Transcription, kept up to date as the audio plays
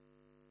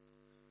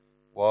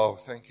Wow,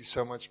 thank you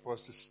so much,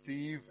 Pastor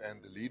Steve,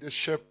 and the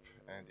leadership,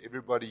 and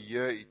everybody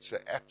here. It's an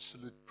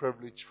absolute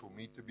privilege for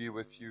me to be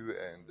with you,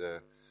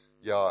 and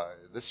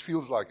this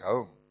feels like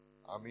home.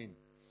 I mean,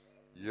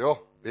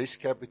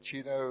 best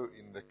cappuccino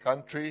in the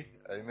country,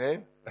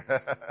 amen.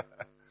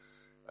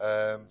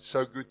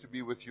 So good to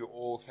be with you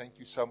all. Thank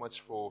you so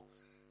much for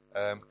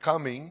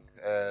coming.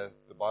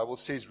 The Bible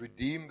says,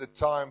 redeem the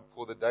time,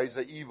 for the days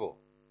are evil.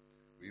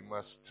 We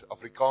must,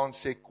 Afrikaans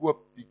sê,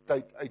 koop die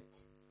tyd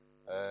uit.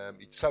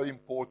 It's so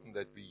important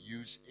that we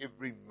use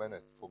every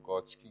minute for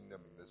God's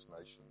kingdom in this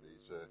nation.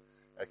 There's an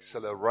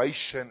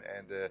acceleration,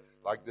 and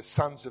like the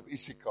sons of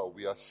Issachar,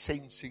 we are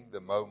sensing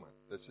the moment.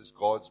 This is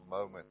God's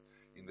moment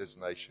in this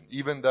nation.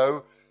 Even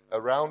though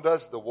around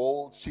us the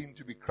walls seem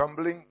to be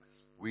crumbling,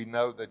 we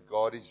know that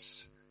God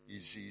is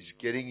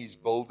getting His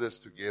builders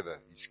together,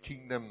 His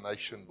kingdom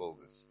nation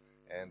builders.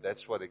 And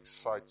that's what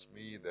excites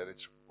me, that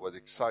it's what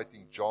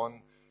exciting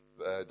John,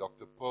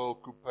 Dr. Pearl,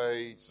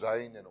 Coupe,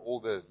 Zane, and all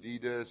the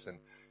leaders and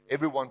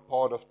everyone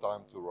part of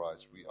Time to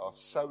Rise. We are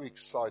so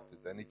excited,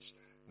 and it's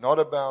not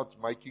about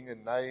making a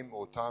name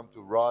or Time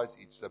to Rise.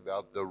 It's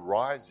about the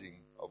rising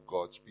of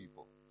God's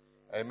people.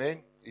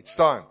 Amen? It's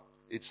time.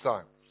 It's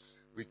time.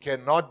 We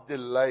cannot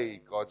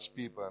delay God's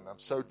people, and I'm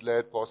so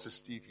glad, Pastor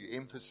Steve, you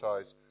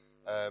emphasize,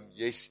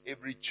 yes,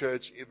 every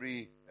church,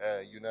 every,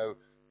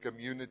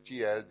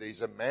 community,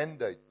 there's a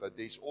mandate, but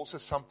there's also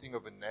something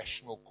of a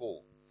national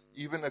call.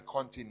 Even a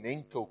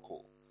continental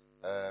call,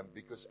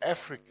 because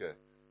Africa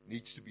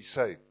needs to be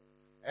saved.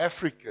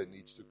 Africa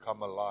needs to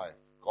come alive.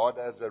 God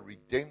has a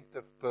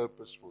redemptive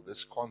purpose for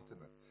this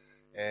continent,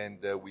 and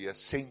we are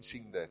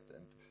sensing that.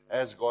 And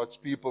as God's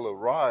people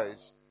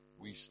arise,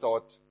 we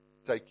start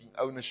taking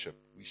ownership.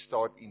 We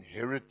start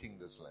inheriting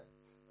this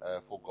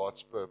land for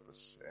God's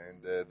purpose.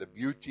 And the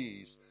beauty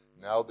is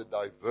now the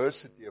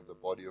diversity of the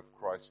body of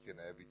Christ can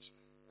have its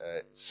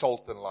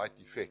salt and light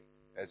effect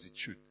as it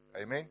should.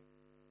 Amen?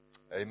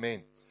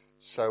 Amen.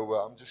 So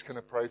I'm just going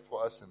to pray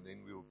for us, and then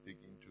we'll dig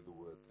into the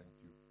word. Thank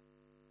you.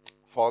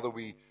 Father,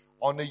 we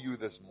honor you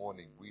this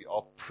morning. We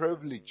are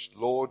privileged,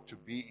 Lord, to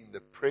be in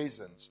the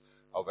presence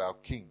of our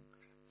King.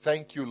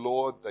 Thank you,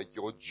 Lord, that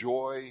your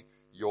joy,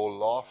 your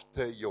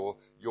laughter, your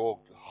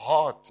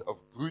heart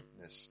of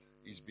goodness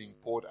is being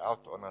poured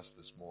out on us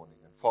this morning.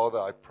 And Father,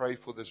 I pray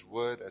for this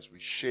word as we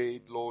share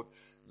it, Lord.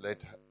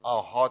 Let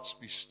our hearts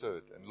be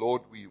stirred. And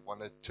Lord, we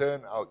want to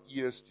turn our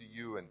ears to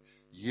you and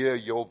hear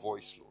your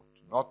voice, Lord.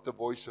 Not the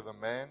voice of a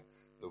man,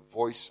 the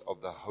voice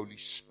of the Holy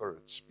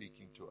Spirit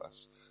speaking to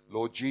us.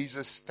 Lord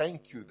Jesus,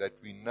 thank you that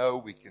we know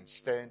we can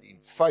stand in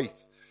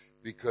faith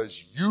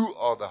because you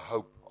are the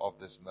hope of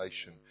this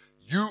nation.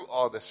 You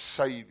are the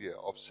Savior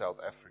of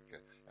South Africa,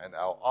 and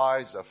our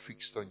eyes are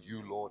fixed on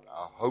you, Lord.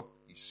 Our hope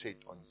is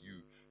set on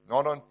you,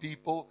 not on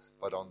people,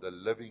 but on the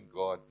living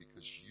God,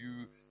 because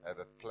you have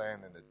a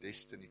plan and a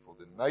destiny for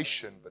the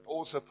nation, but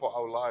also for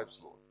our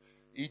lives, Lord.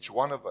 Each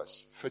one of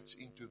us fits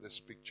into this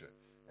picture.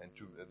 And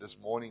this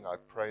morning, I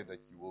pray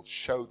that you will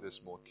show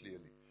this more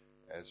clearly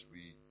as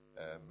we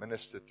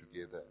minister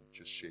together and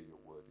just share your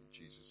word in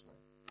Jesus'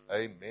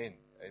 name. Amen.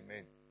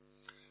 Amen.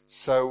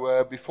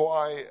 So before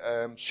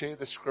I share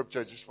the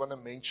scripture, I just want to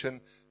mention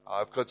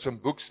I've got some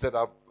books that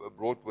I've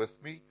brought with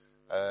me.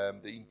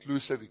 The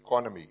Inclusive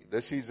Economy.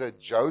 This is a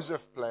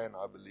Joseph plan,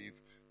 I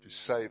believe, to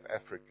save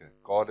Africa.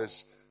 God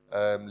has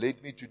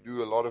led me to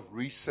do a lot of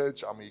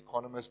research. I'm an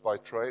economist by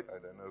trade. I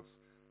don't know if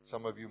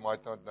some of you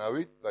might not know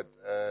it, but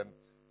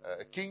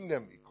a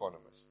kingdom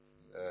economist,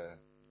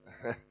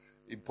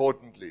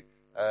 importantly,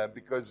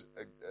 because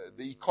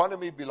the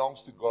economy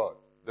belongs to God.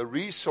 The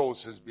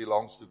resources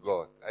belongs to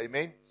God.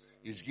 Amen?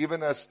 He's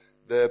given us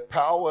the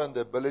power and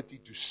the ability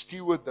to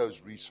steward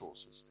those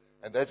resources.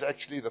 And that's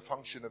actually the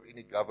function of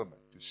any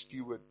government, to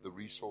steward the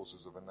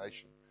resources of a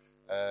nation.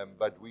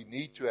 But we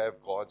need to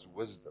have God's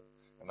wisdom.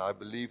 And I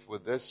believe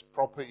with this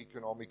proper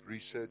economic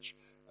research,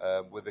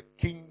 with a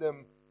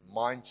kingdom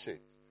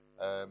mindset,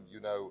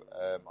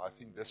 I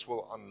think this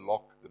will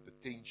unlock the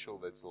potential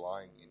that's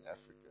lying in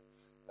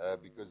Africa.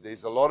 Because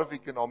there's a lot of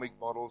economic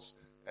models,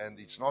 and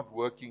it's not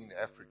working in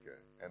Africa.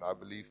 And I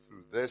believe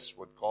through this,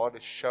 what God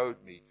has showed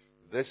me,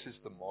 this is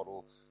the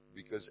model,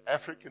 because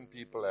African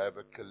people have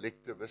a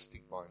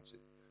collectivistic mindset,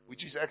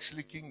 which is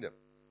actually kingdom.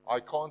 I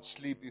can't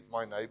sleep if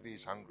my neighbor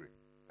is hungry.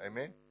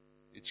 Amen?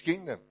 It's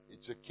kingdom.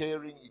 It's a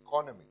caring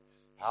economy.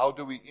 How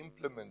do we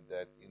implement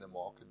that in a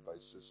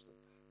market-based system,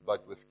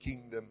 but with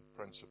kingdom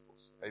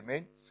principles?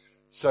 Amen?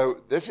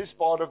 So this is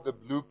part of the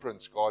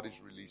blueprints God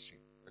is releasing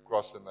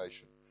across the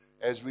nation.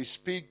 As we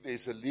speak,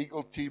 there's a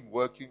legal team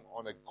working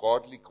on a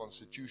godly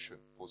constitution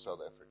for South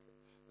Africa.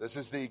 This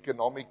is the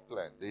economic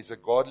plan. There's a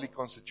godly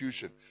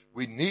constitution.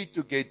 We need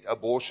to get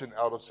abortion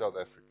out of South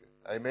Africa.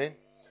 Amen?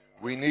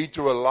 We need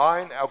to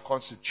align our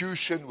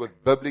constitution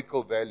with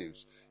biblical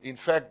values. In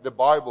fact, the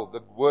Bible,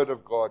 the Word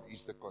of God,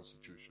 is the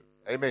constitution.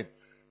 Amen.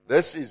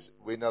 This is,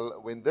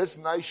 when this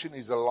nation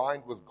is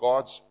aligned with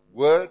God's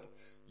Word,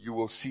 you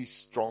will see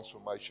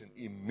transformation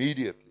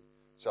immediately.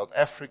 South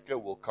Africa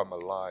will come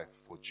alive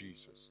for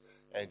Jesus,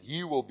 and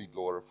He will be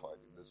glorified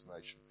in this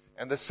nation.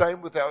 And the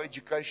same with our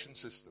education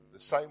system. The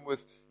same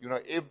with,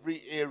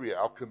 every area,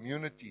 our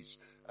communities.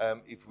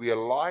 If we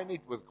align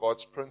it with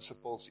God's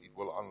principles, it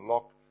will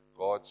unlock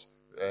God's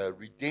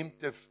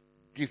redemptive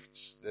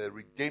gifts, the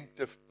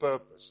redemptive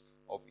purpose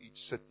of each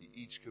city,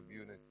 each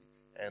community,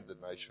 and the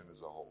nation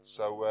as a whole.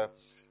 So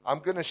I'm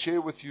going to share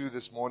with you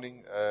this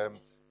morning,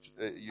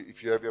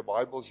 if you have your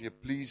Bibles here,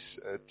 please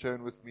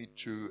turn with me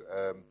to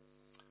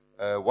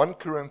 1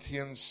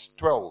 Corinthians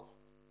 12.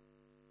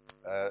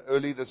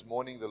 Early this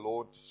morning, the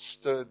Lord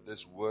stirred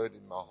this word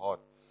in my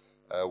heart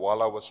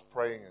while I was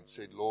praying and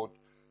said, Lord,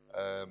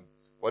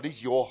 what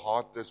is your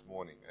heart this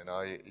morning? And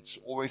it's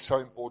always so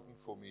important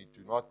for me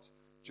to not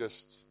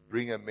just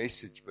bring a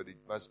message, but it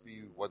must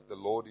be what the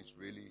Lord is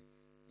really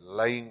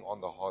laying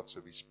on the hearts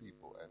of His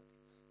people and,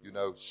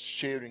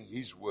 sharing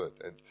His word.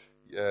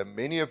 And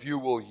many of you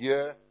will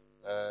hear,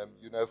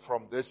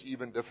 from this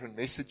even different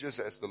messages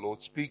as the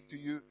Lord speak to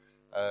you,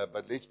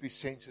 but let's be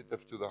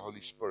sensitive to the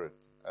Holy Spirit.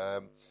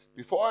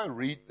 Before I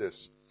read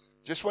this,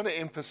 just want to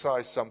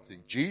emphasize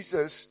something.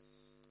 Jesus,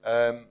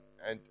 we've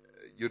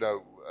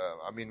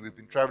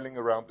been traveling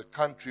around the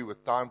country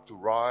with Time to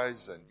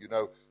Rise, and,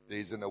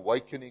 there's an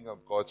awakening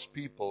of God's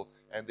people,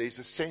 and there's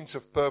a sense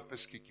of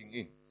purpose kicking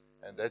in.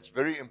 And that's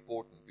very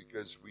important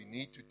because we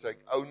need to take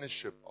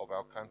ownership of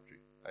our country.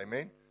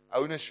 Amen?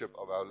 Ownership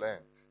of our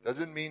land.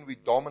 Doesn't mean we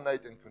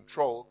dominate and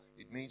control.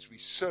 It means we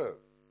serve.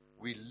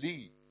 We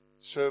lead.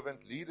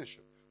 Servant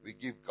leadership. We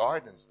give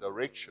guidance,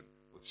 direction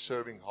with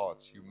serving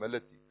hearts,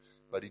 humility.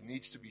 But it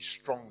needs to be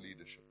strong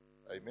leadership.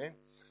 Amen?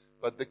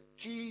 But the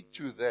key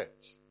to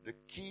that, the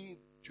key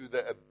to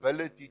the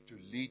ability to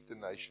lead the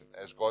nation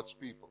as God's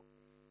people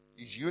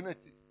is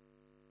unity.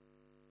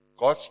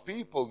 God's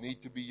people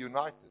need to be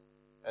united.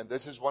 And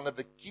this is one of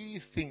the key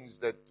things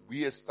that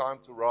we as Time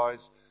to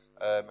Rise,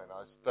 and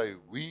I say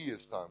we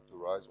as Time to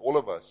Rise, all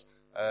of us,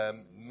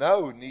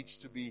 know needs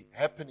to be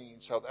happening in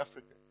South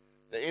Africa.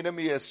 The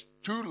enemy has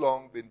too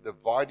long been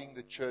dividing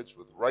the church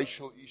with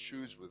racial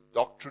issues, with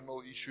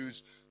doctrinal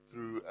issues,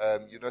 through,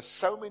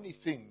 so many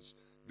things,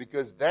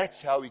 because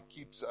that's how he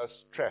keeps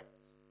us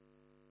trapped,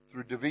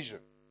 through division.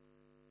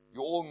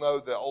 You all know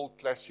the old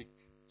classic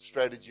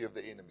strategy of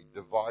the enemy,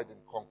 divide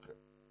and conquer.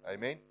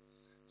 Amen?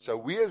 So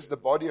we as the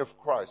body of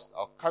Christ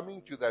are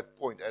coming to that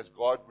point as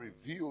God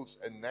reveals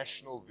a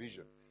national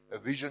vision, a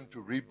vision to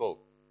rebuild.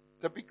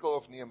 Typical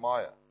of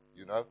Nehemiah,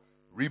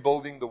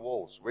 rebuilding the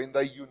walls. When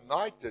they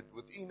united,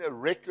 within a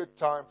record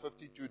time,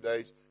 52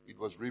 days, it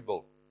was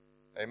rebuilt.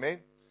 Amen?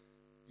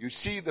 You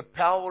see the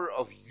power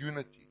of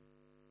unity.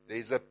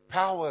 There's a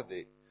power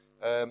there.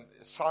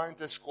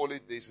 Scientists call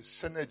it, there's a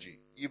synergy.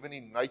 Even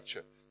in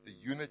nature, the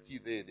unity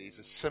there's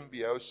a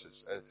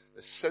symbiosis,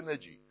 a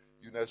synergy.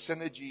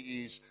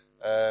 Synergy is,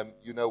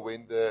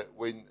 when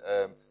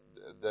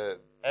the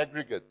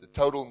aggregate, the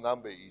total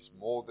number is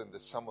more than the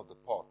sum of the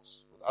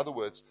parts. In other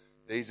words,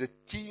 there's a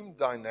team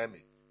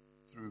dynamic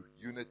through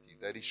unity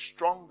that is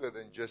stronger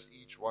than just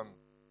each one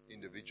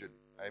individually.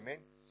 Amen?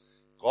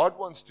 God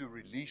wants to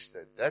release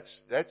that.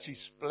 That's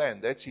His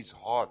plan. That's His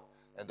heart.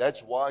 And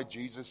that's why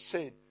Jesus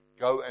said,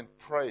 go and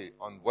pray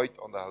and wait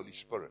on the Holy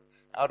Spirit.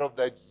 Out of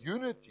that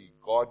unity,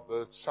 God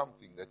birthed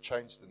something that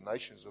changed the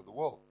nations of the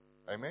world.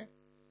 Amen?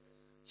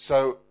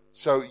 So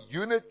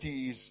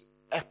unity is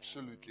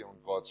absolutely on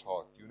God's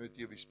heart.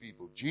 Unity of His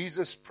people.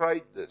 Jesus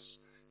prayed this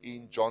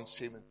in John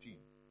 17.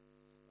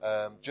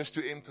 Just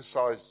to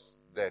emphasize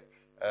that.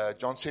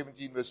 John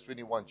 17 verse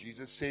 21,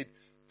 Jesus said,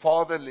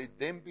 Father, let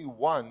them be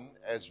one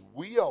as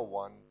we are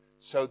one,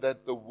 so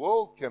that the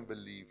world can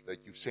believe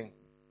that you've sent me.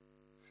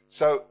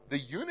 So the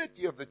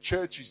unity of the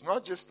church is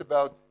not just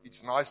about,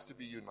 it's nice to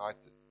be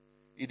united.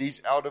 It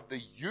is out of the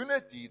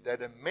unity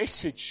that a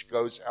message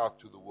goes out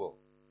to the world.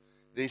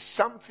 There's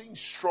something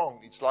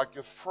strong. It's like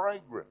a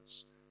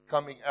fragrance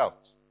coming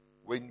out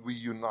when we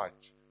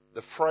unite.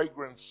 The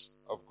fragrance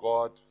of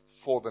God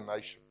for the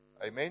nation.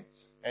 Amen?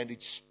 And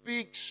it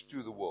speaks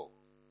to the world.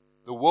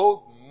 The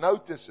world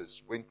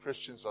notices when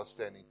Christians are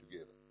standing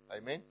together.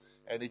 Amen?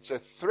 And it's a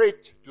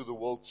threat to the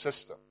world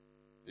system.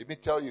 Let me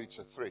tell you, it's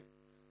a threat.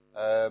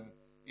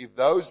 If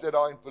those that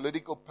are in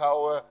political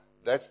power,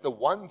 that's the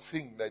one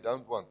thing they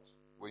don't want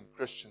when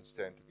Christians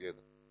stand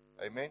together.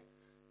 Amen?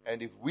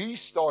 And if we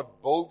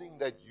start building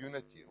that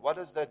unity, what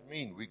does that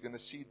mean? We're going to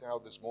see it now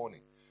this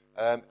morning.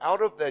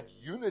 Out of that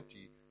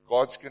unity,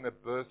 God's going to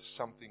birth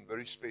something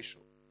very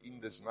special in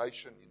this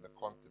nation, in the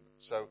continent.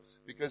 So,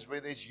 because where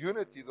there's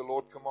unity, the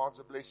Lord commands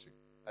a blessing.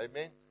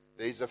 Amen?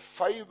 There's a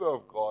favor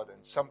of God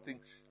and something,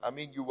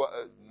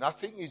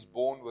 nothing is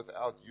born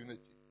without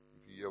unity,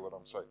 if you hear what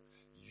I'm saying.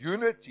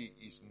 Unity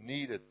is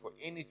needed for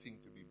anything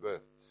to be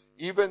birthed.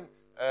 Even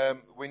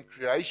when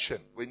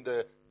creation, when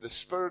the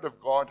Spirit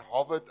of God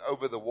hovered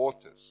over the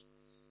waters,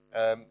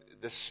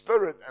 the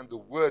Spirit and the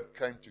Word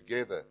came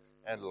together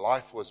and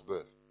life was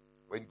birthed.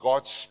 When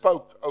God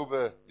spoke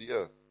over the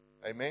earth,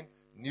 amen,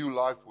 new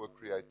life were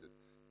created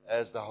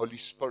as the Holy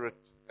Spirit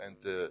and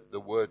the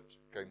Word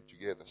came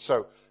together.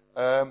 So,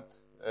 1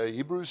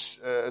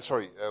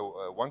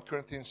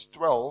 Corinthians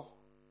 12,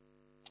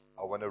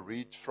 I want to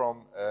read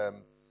from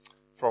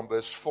from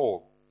verse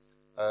 4.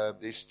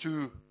 There's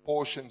two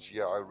portions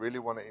here I really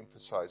want to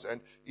emphasize.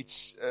 And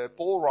it's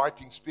Paul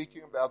writing,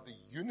 speaking about the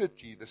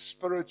unity, the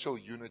spiritual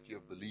unity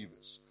of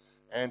believers.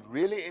 And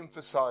really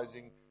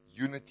emphasizing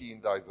unity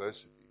in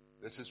diversity.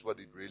 This is what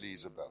it really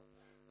is about.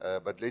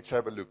 But let's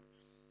have a look.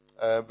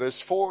 Verse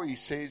 4, he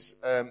says,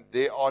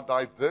 there are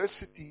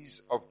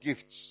diversities of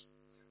gifts,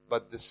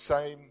 but the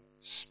same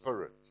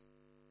Spirit.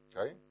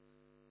 Okay?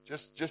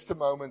 Just a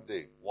moment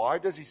there. Why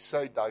does he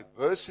say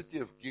diversity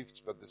of gifts,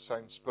 but the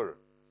same Spirit?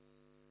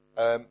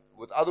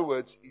 With other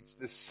words, it's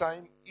the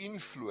same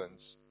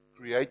influence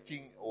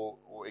creating or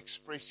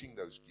expressing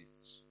those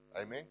gifts.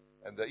 Amen?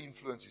 And the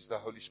influence is the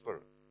Holy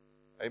Spirit.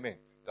 Amen.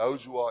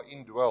 Those who are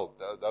indwelled,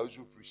 those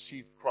who've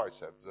received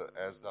Christ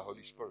as the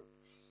Holy Spirit.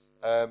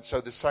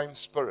 So the same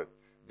Spirit.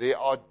 There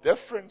are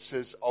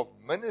differences of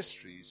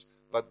ministries,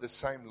 but the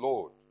same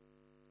Lord.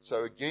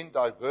 So again,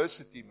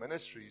 diversity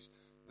ministries,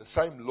 the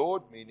same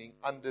Lord, meaning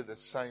under the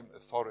same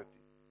authority.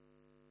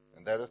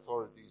 And that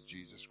authority is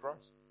Jesus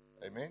Christ.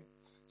 Amen.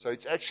 So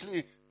it's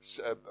actually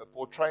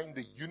portraying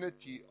the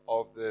unity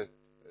of the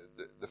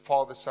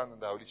Father, Son,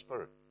 and the Holy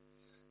Spirit.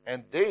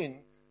 And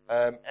then,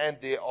 and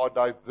there are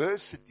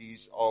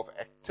diversities of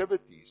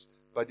activities,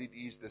 but it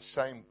is the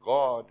same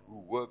God who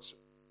works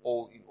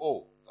all in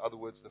all. In other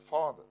words, the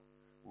Father,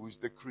 who is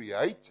the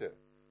creator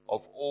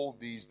of all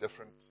these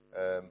different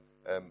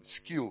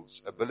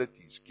skills,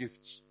 abilities,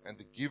 gifts, and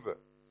the giver.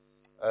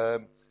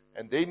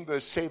 And then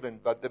verse 7,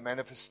 but the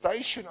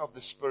manifestation of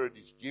the Spirit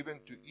is given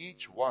to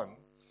each one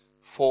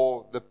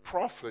for the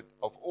profit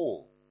of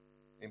all,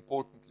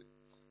 importantly.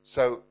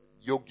 So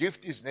your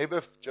gift is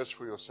never just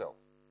for yourself.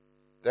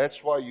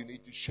 That's why you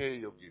need to share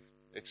your gift,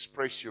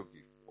 express your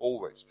gift,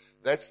 always.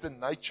 That's the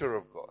nature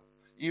of God.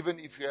 Even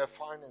if you have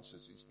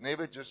finances, it's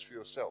never just for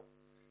yourself.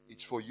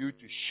 It's for you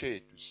to share,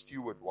 to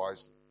steward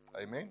wisely.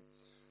 Amen?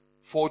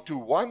 For to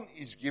one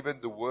is given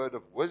the word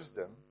of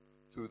wisdom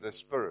through the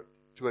Spirit,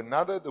 to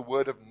another the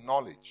word of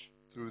knowledge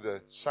through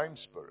the same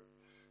Spirit,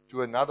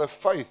 to another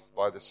faith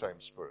by the same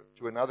Spirit,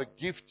 to another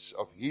gifts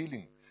of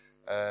healing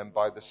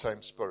by the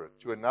same Spirit,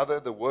 to another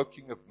the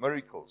working of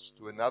miracles,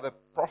 to another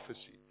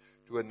prophecy,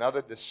 to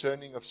another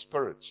discerning of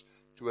spirits,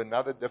 to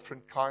another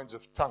different kinds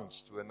of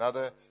tongues, to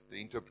another the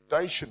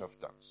interpretation of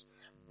tongues.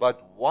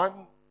 But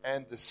one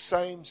and the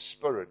same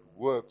Spirit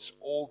works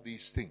all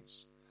these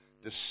things,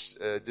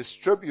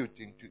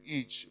 distributing to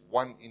each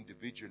one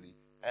individually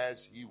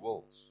as He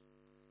wills.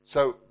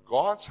 So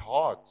God's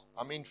heart,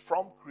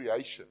 from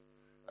creation,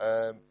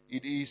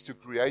 it is to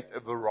create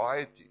a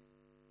variety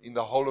in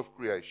the whole of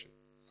creation.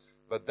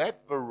 But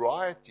that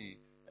variety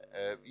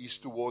is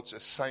towards a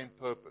same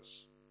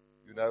purpose.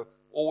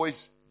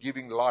 Always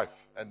giving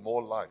life and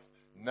more life.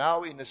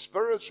 Now in a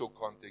spiritual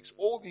context,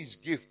 all these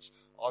gifts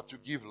are to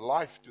give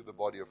life to the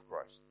body of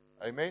Christ.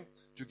 Amen?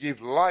 To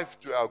give life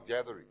to our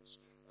gatherings.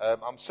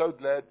 I'm so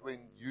glad when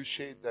you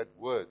shared that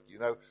word,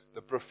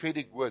 the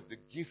prophetic word, the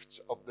gifts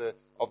of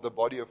the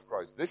body of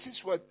Christ. This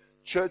is what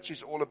church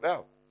is all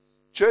about.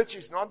 Church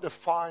is not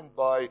defined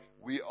by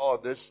we are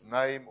this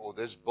name or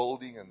this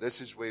building and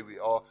this is where we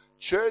are.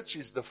 Church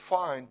is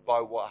defined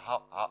by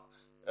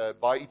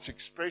by its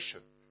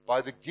expression,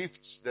 by the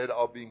gifts that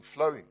are being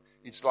flowing.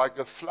 It's like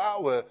a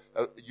flower.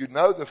 You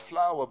know the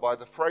flower by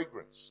the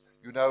fragrance.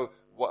 You know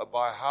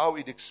by how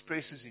it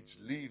expresses its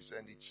leaves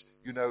and its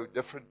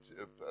different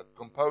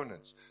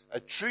components.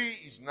 A tree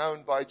is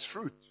known by its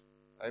fruit.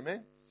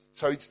 Amen.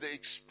 So it's the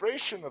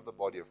expression of the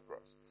body of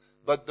Christ.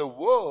 But the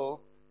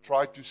world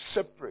try to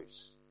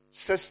suppress.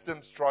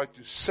 Systems try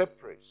to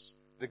suppress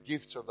the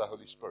gifts of the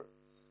Holy Spirit.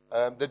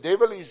 The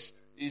devil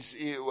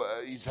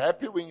is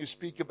happy when you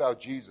speak about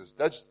Jesus.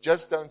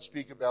 Just don't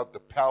speak about the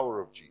power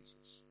of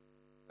Jesus.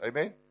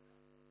 Amen.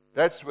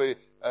 That's where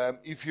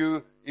if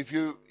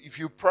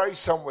you pray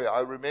somewhere.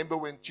 I remember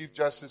when Chief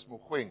Justice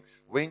Mogoeng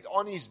went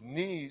on his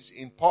knees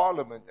in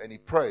Parliament and he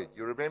prayed.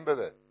 You remember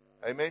that?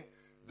 Amen.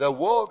 The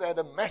world had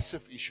a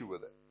massive issue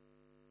with it.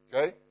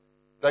 Okay,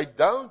 they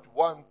don't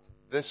want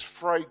this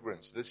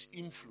fragrance, this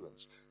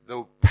influence,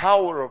 the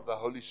power of the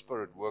Holy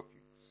Spirit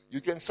working. You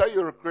can say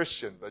you're a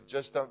Christian, but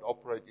just don't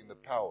operate in the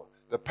power.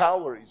 The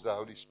power is the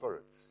Holy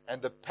Spirit.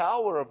 And the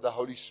power of the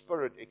Holy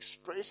Spirit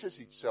expresses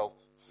itself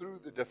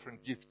through the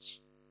different gifts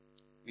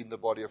in the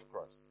body of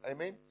Christ.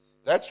 Amen?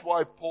 That's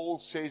why Paul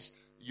says,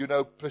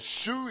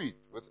 pursue it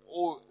with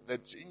all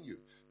that's in you.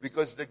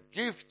 Because the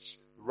gifts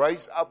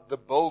raise up the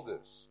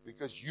builders.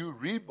 Because you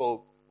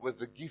rebuild with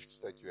the gifts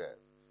that you have.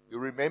 You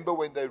remember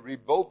when they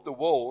rebuilt the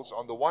walls,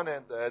 on the one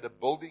hand they had a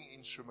building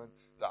instrument,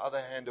 the other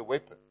hand a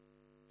weapon,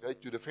 okay,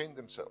 to defend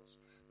themselves.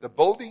 The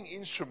building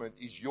instrument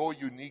is your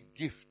unique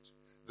gift,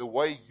 the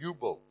way you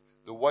build,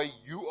 the way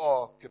you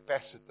are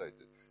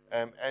capacitated.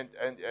 And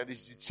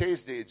as it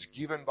says there, it's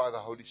given by the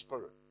Holy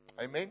Spirit.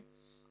 Amen?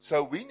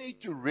 So we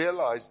need to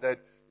realize that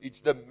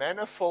it's the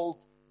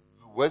manifold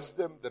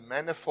wisdom, the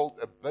manifold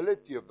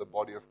ability of the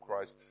body of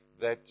Christ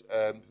that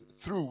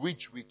through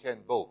which we can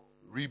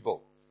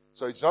rebuild.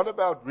 So it's not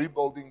about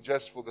rebuilding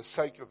just for the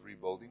sake of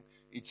rebuilding.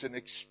 It's an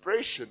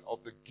expression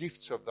of the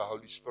gifts of the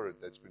Holy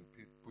Spirit that's been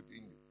put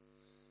in you.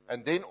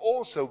 And then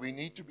also we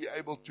need to be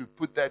able to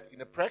put that in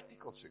a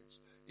practical sense.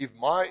 If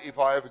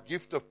I have a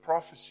gift of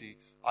prophecy,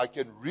 I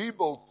can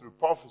rebuild through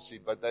prophecy,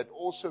 but that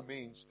also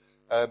means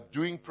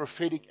doing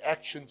prophetic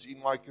actions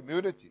in my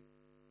community.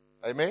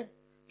 Amen?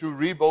 To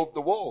rebuild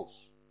the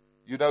walls.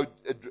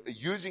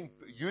 Using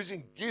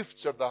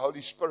gifts of the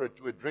Holy Spirit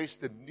to address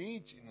the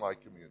needs in my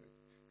community.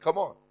 Come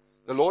on.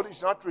 The Lord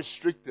is not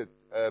restricted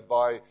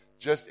by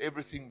just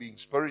everything being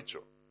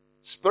spiritual.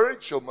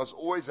 Spiritual must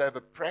always have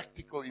a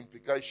practical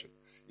implication.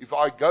 If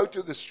I go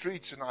to the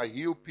streets and I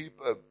heal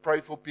people,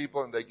 pray for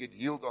people and they get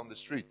healed on the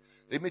street,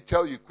 let me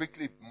tell you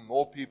quickly,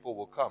 more people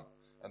will come.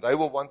 And they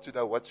will want to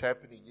know what's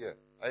happening here.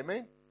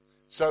 Amen?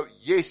 So,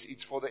 yes,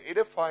 it's for the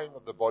edifying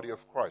of the body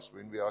of Christ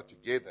when we are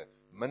together,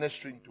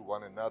 ministering to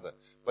one another.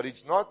 But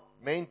it's not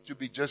meant to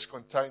be just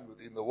contained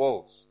within the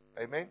walls.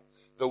 Amen?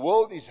 The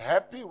world is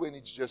happy when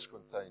it's just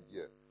contained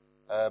here.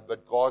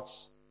 But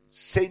God's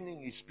sending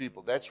His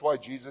people. That's why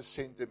Jesus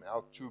sent them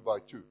out 2 by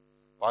 2.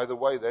 By the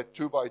way, that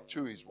 2 by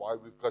 2 is why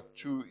we've got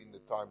 2 in the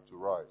time to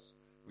rise.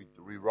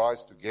 We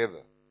rise together.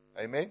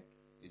 Amen?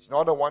 It's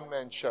not a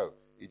one-man show.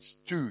 It's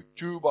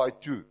 2 by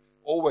 2.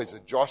 Always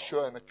a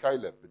Joshua and a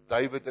Caleb, a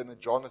David and a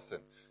Jonathan.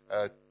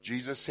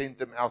 Jesus sent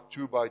them out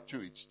 2 by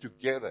 2. It's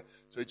together.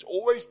 So it's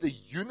always the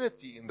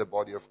unity in the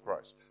body of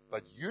Christ,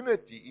 but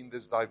unity in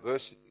this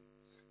diversity.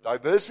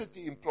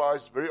 Diversity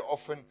implies very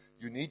often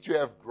you need to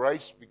have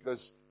grace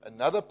because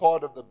another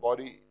part of the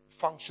body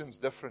functions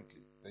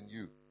differently than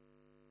you.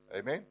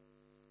 Amen?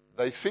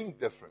 They think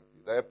differently.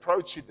 They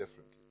approach it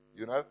differently,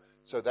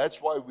 So that's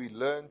why we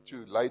learn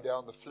to lay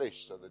down the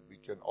flesh so that we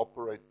can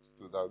operate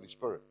through the Holy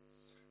Spirit.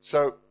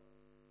 So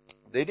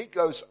then it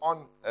goes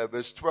on,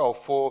 verse 12,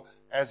 for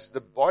as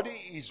the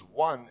body is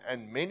one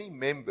and many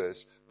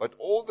members, but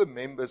all the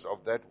members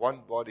of that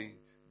one body,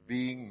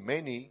 being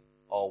many,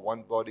 are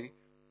one body,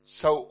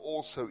 so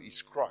also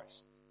is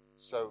Christ.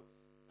 So,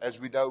 as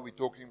we know, we're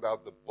talking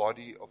about the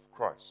body of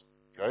Christ.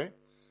 Okay?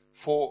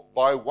 For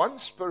by one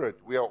Spirit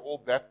we are all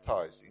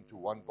baptized into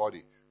one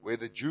body,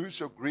 whether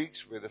Jews or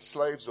Greeks, whether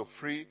slaves or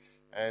free,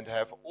 and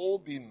have all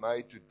been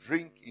made to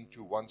drink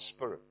into one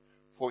Spirit.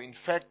 For in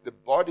fact the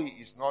body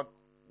is not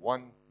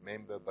one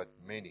member but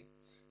many.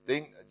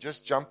 Then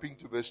just jumping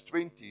to verse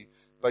 20,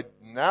 but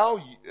now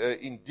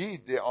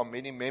indeed there are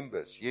many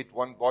members, yet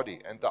one body.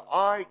 And the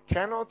eye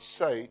cannot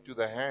say to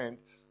the hand,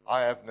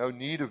 I have no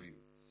need of you.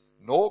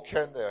 Nor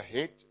can the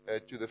head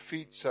to the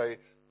feet say,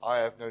 I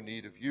have no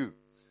need of you.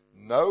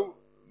 No,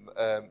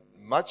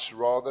 much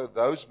rather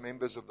those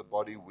members of the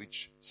body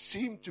which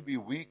seem to be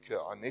weaker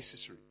are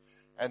necessary.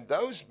 And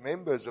those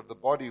members of the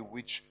body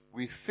which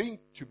we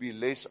think to be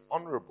less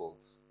honorable,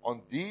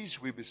 on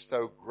these we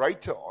bestow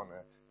greater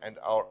honor, and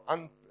our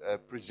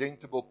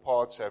unpresentable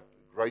parts have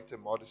greater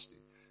modesty.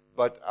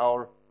 But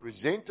our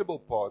presentable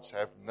parts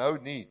have no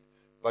need.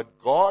 But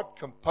God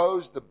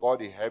composed the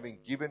body, having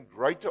given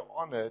greater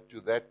honor to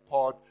that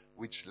part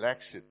which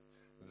lacks it,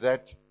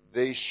 that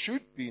there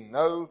should be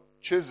no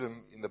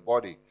schism in the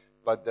body,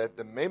 but that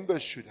the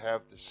members should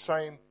have the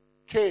same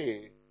care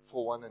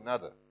for one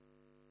another.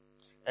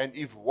 And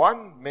if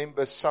one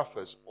member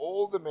suffers,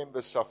 all the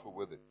members suffer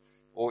with it.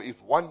 Or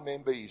if one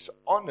member is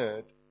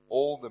honored,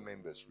 all the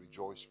members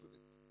rejoice with it.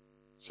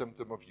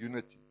 Symptom of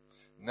unity.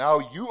 Now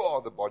you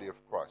are the body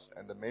of Christ,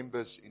 and the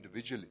members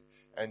individually.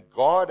 And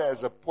God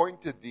has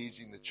appointed these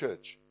in the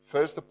church.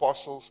 First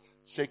apostles,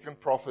 second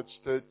prophets,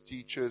 third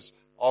teachers,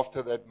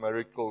 after that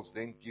miracles,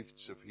 then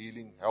gifts of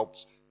healing,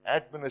 helps,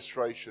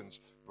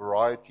 administrations,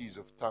 varieties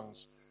of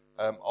tongues.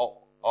 Are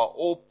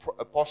all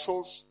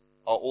apostles?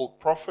 Are all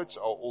prophets?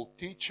 Are all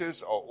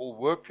teachers? Are all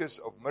workers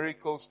of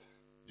miracles?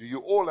 Do you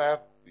all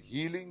have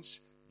healings?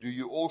 Do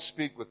you all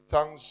speak with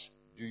tongues?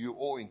 Do you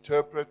all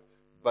interpret?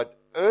 But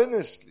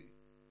earnestly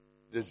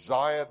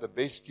desire the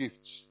best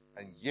gifts,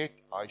 and yet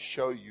I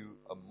show you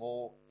a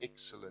more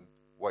excellent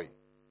way.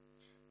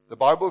 The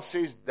Bible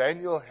says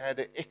Daniel had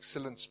an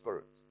excellent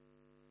spirit.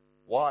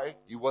 Why?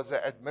 He was an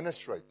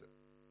administrator.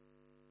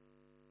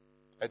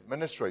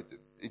 Administrator.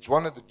 It's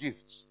one of the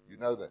gifts. You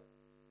know that.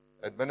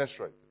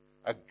 Administrator.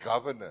 A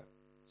governor.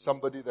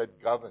 Somebody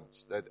that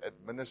governs, that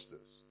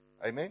administers.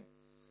 Amen?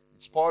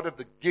 It's part of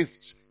the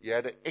gifts. He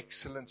had an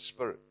excellent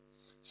spirit.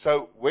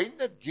 So when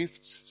the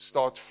gifts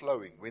start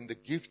flowing, when the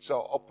gifts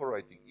are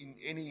operating in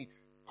any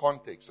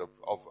context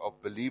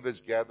of believers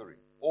gathering,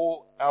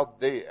 or out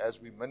there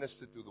as we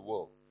minister to the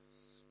world,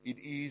 it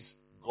is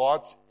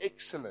God's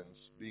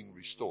excellence being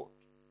restored.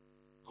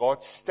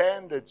 God's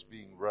standards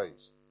being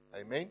raised.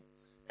 Amen?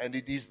 And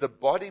it is the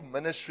body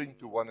ministering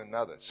to one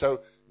another.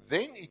 So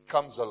then it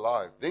comes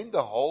alive. Then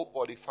the whole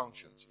body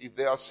functions. If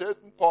there are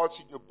certain parts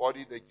in your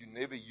body that you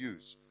never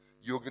use,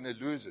 you're going to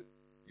lose it.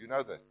 You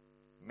know that.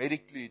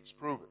 Medically, it's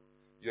proven.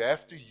 You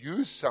have to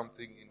use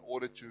something in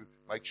order to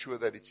make sure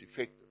that it's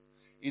effective.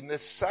 In the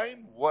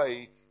same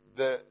way,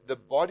 the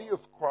body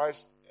of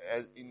Christ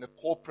in the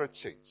corporate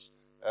sense,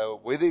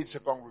 whether it's a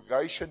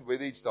congregation,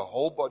 whether it's the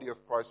whole body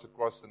of Christ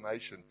across the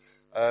nation,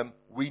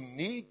 we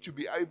need to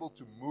be able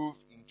to move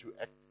into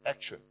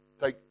action,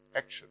 take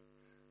action.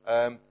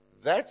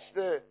 That's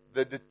the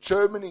the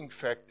determining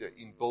factor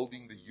in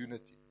building the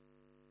unity.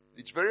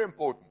 It's very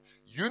important.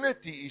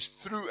 Unity is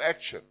through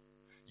action.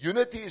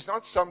 Unity is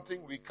not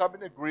something we come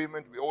in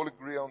agreement, we all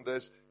agree on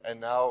this, and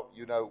now,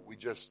 we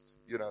just,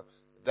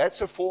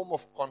 that's a form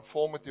of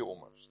conformity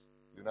almost.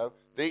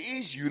 There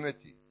is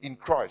unity in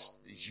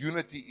Christ. There's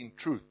unity in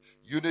truth,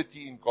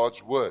 unity in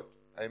God's word.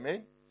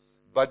 Amen?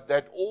 But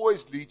that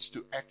always leads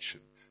to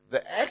action.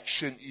 The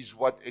action is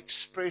what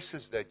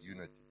expresses that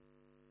unity.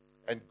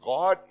 And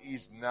God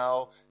is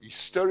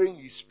stirring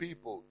His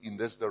people in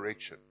this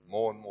direction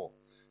more and more.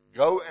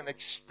 Go and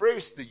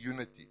express the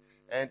unity.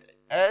 And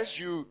as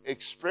you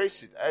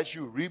express it, as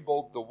you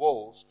rebuild the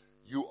walls,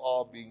 you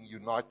are being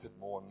united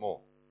more and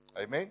more.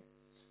 Amen?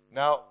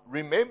 Now,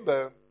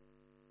 remember,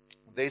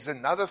 there's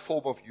another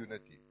form of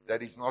unity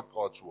that is not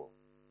God's will.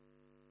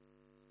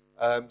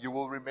 You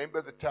will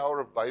remember the Tower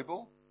of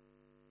Babel.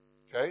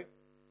 Okay?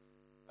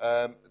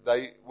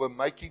 They were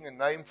making a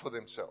name for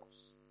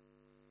themselves.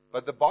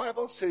 But the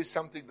Bible says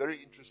something very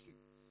interesting.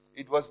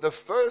 It was the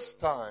first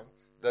time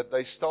that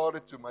they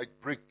started to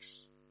make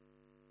bricks.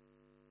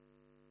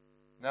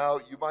 Now,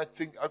 you might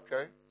think,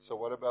 okay, so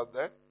what about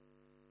that?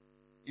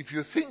 If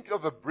you think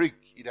of a brick,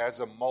 it has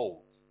a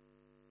mold.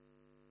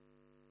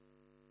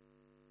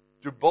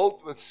 To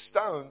build with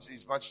stones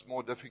is much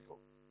more difficult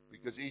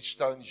because each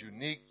stone is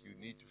unique. You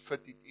need to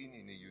fit it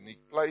in a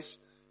unique place.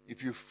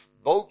 If you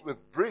build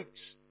with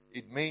bricks,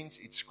 it means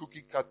it's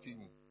cookie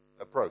cutting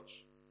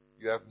approach.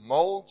 You have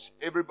molds,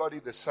 everybody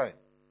the same.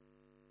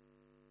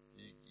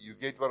 You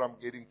get what I'm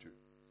getting to.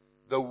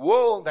 The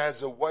world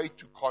has a way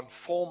to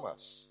conform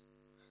us.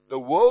 The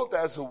world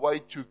has a way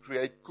to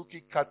create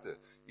cookie cutter.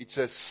 It's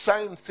a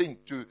same thing.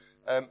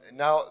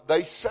 Now,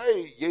 they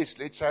say, yes,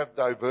 let's have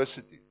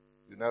diversity.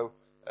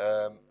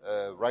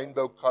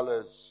 Rainbow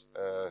colors,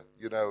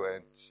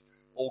 and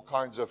all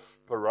kinds of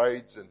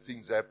parades and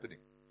things happening.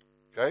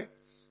 Okay?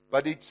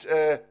 But it's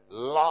a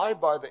lie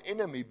by the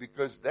enemy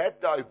because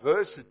that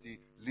diversity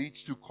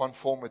leads to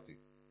conformity.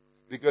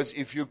 Because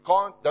if you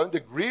don't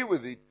agree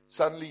with it,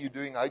 suddenly you're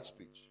doing hate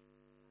speech.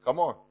 Come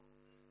on.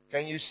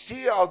 Can you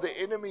see how the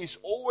enemy is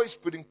always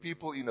putting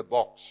people in a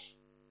box,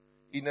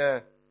 in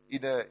a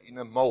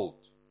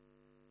mold?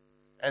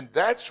 And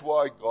that's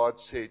why God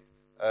said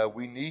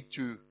we need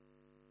to,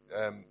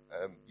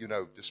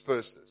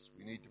 disperse this.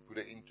 We need to put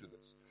an end to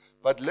this.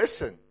 But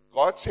listen,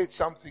 God said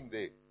something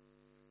there.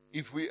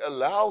 If we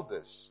allow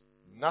this,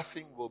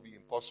 nothing will be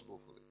impossible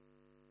for them.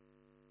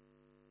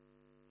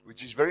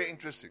 Which is very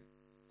interesting.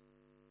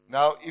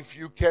 Now, if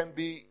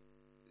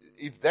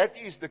that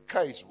is the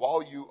case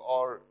while you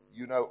are,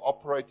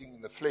 operating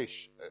in the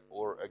flesh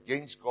or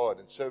against God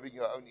and serving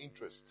your own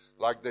interests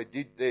like they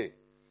did there,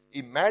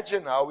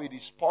 imagine how it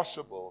is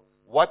possible,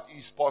 what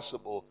is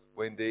possible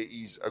when there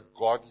is a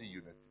godly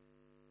unity.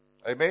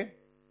 Amen?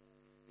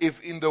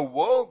 If in the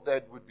world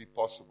that would be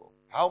possible,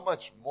 how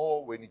much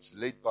more when it's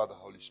led by the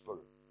Holy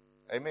Spirit?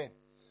 Amen.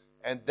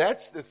 And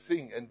that's the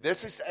thing. And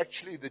this is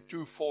actually the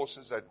two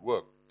forces at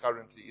work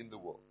currently in the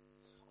world.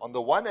 On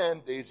the one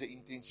hand, there's an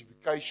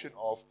intensification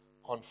of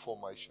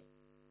conformation.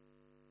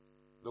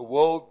 The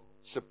world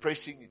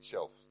suppressing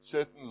itself.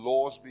 Certain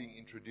laws being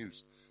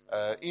introduced.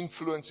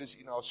 Influences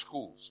in our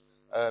schools.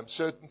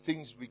 Certain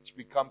things which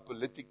become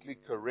politically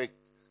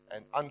correct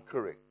and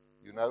incorrect.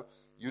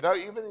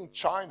 Even in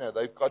China,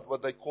 they've got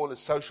what they call a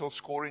social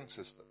scoring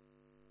system.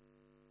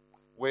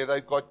 Where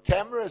they've got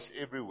cameras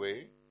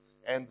everywhere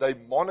and they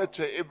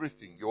monitor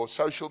everything, your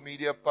social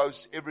media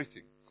posts,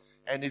 everything.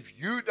 And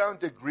if you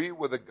don't agree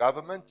with the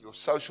government, your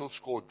social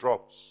score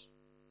drops.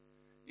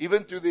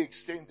 Even to the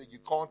extent that you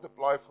can't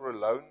apply for a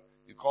loan,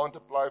 you can't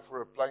apply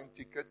for a plane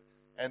ticket,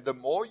 and the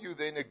more you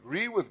then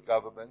agree with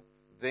government,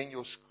 then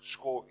your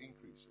score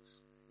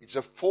increases. It's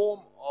a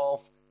form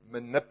of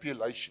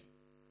manipulation.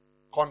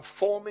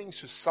 Conforming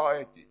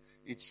society.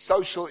 It's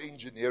social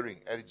engineering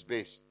at its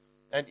best.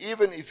 And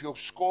even if your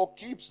score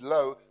keeps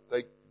low,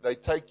 they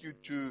take you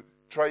to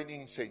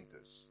training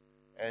centers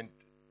and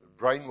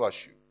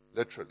brainwash you,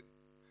 literally.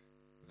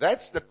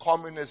 That's the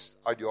communist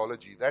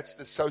ideology. That's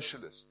the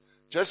socialist.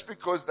 Just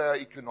because they are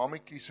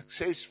economically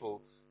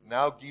successful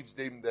now gives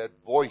them that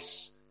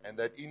voice and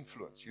that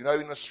influence. In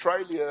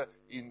Australia,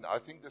 in I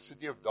think the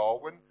city of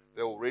Darwin,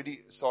 they're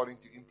already starting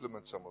to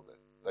implement some of that.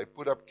 They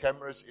put up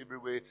cameras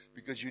everywhere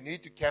because you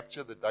need to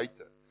capture the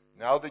data.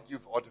 Now that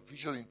you've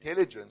artificial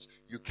intelligence,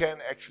 you can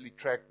actually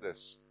track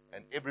this.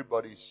 And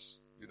everybody's,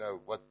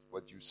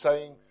 what you're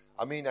saying.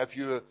 I mean, have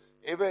you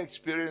ever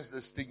experienced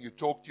this thing? You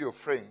talk to your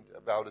friend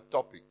about a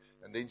topic,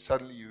 and then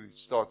suddenly you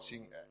start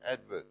seeing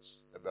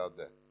adverts about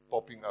that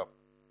popping up.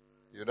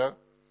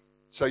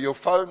 So your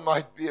phone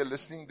might be a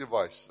listening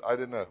device. I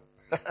don't know.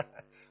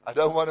 I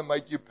don't want to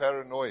make you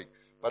paranoid.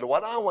 But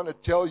what I want to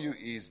tell you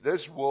is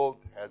this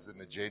world has an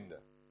agenda.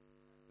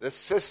 This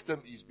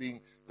system is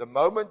the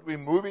moment we're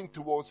moving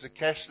towards a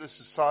cashless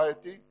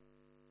society,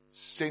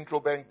 central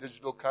bank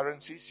digital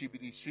currency,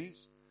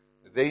 CBDCs,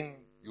 then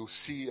you'll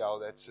see how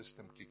that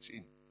system kicks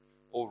in.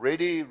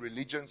 Already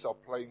religions are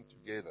playing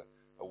together,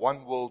 a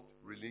one world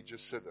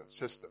religious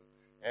system.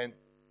 And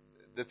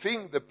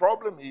the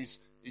problem is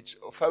It's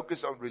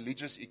focused on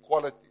religious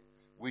equality,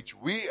 which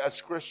we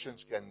as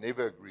Christians can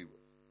never agree with.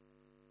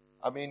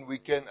 I mean, we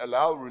can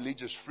allow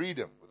religious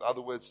freedom. With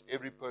other words,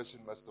 every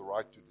person must have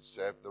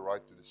the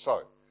right to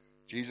decide.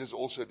 Jesus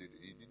also did it.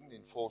 He didn't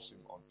enforce him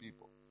on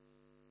people.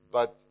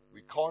 But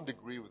we can't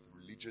agree with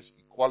religious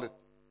equality,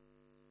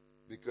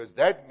 because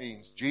that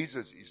means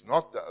Jesus is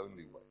not the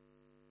only way,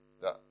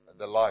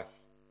 the life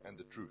and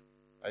the truth.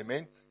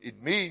 Amen?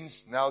 It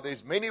means now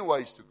there's many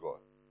ways to God.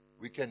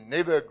 We can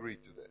never agree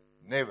to that.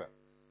 Never.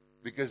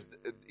 Because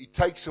it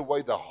takes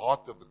away the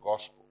heart of the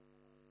gospel.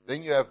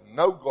 Then you have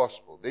no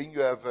gospel. Then you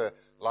have,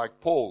 like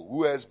Paul,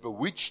 who has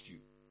bewitched you.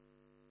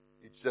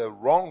 It's a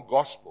wrong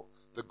gospel.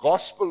 The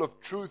gospel of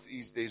truth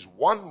is there's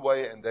one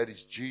way, and that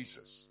is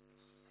Jesus.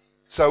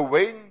 So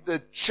when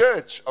the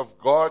church of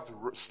God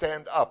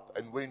stand up,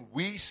 and when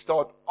we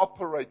start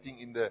operating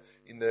in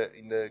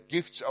the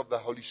gifts of the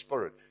Holy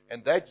Spirit,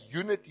 and that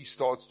unity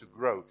starts to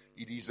grow,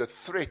 it is a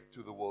threat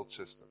to the world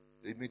system.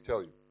 Let me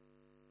tell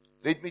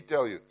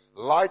you,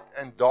 light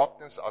and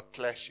darkness are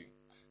clashing.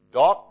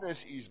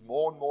 Darkness is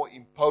more and more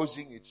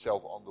imposing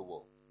itself on the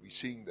world. We're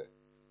seeing that.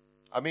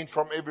 I mean,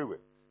 from everywhere.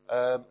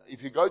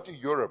 If you go to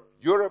Europe,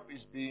 Europe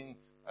is being,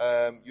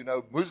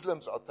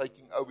 Muslims are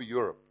taking over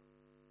Europe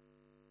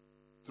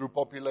through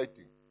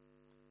populating.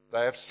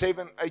 They have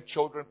 7, 8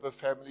 children per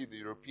family. The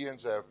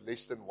Europeans have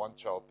less than 1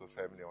 child per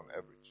family on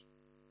average.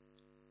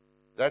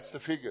 That's the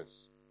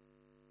figures.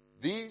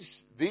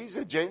 These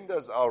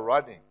agendas are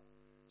running.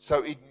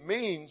 So it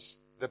means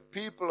the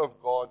people of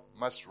God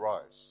must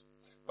rise.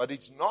 But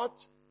it's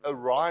not a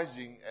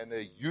rising and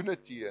a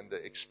unity and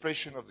the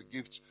expression of the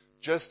gifts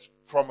just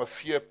from a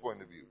fear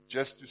point of view.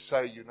 Just to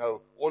say,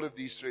 all of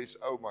these threats,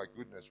 oh my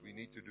goodness, we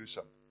need to do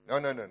something.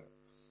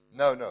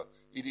 No.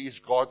 It is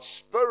God's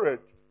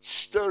Spirit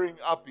stirring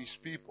up His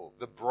people.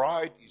 The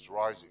bride is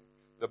rising.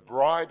 The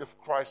bride of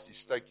Christ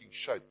is taking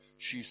shape.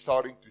 She's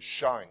starting to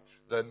shine.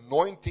 The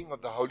anointing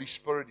of the Holy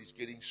Spirit is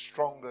getting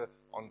stronger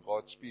on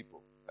God's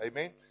people.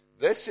 Amen.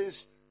 This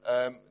is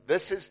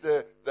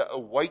the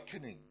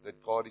awakening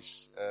that God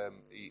is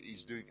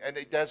doing. And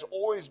it has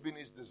always been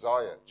His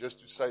desire, just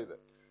to say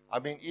that. I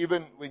mean,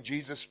 even when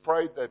Jesus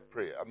prayed that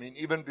prayer,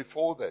 even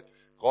before that,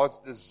 God's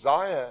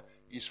desire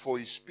is for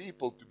His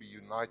people to be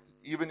united.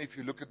 Even if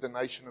you look at the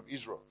nation of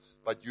Israel,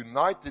 but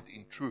united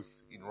in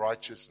truth, in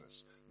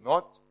righteousness,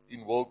 not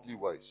in worldly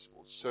ways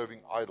or serving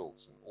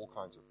idols and all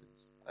kinds of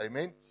things.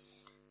 Amen.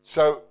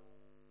 So,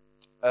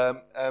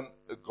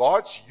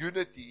 God's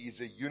unity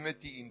is a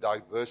unity in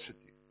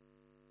diversity.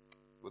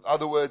 With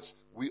other words,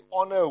 we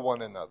honor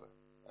one another.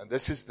 And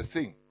this is the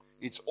thing.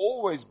 It's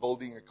always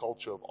building a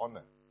culture of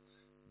honor.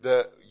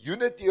 The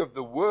unity of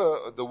the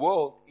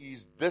world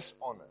is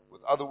dishonor.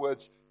 With other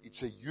words,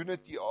 it's a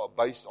unity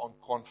based on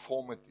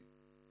conformity.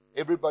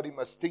 Everybody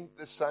must think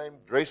the same,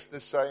 dress the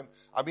same.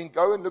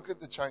 Go and look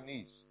at the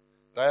Chinese.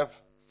 They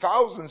have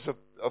thousands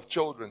of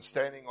children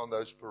standing on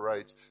those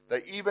parades.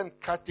 They're even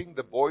cutting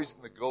the boys'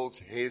 and the girls'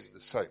 hairs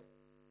the same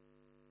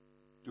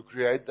to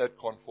create that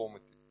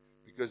conformity,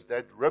 because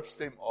that rips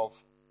them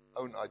of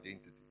own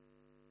identity.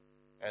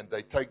 And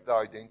they take the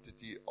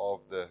identity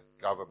of the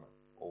government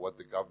or what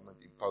the government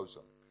imposes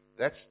on it.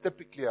 That's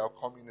typically how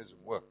communism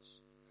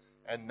works.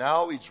 And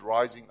now it's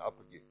rising up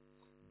again.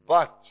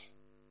 But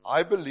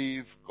I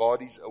believe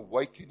God is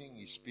awakening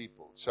His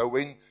people. So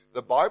when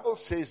the Bible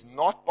says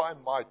not by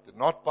might,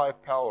 not by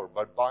power,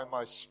 but by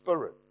my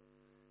Spirit,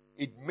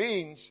 it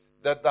means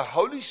that the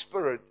Holy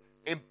Spirit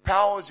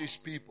empowers His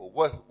people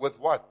with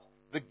what?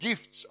 The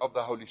gifts of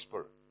the Holy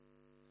Spirit.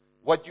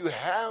 What you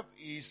have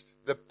is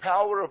the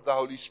power of the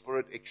Holy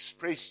Spirit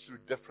expressed through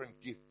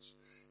different gifts.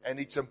 And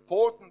it's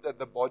important that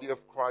the body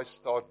of Christ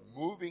start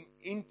moving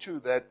into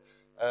that,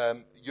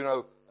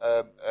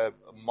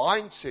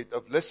 mindset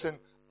of, listen,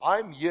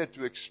 I'm here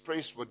to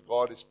express what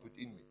God has put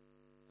in me.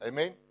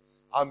 Amen?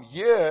 I'm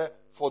here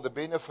for the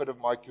benefit of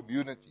my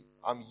community.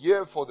 I'm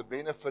here for the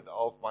benefit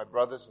of my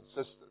brothers and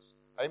sisters.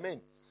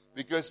 Amen?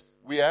 Because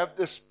we have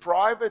this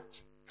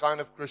private kind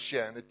of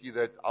Christianity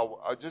that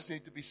I just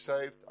need to be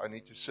saved. I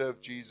need to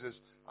serve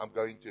Jesus. I'm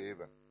going to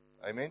heaven.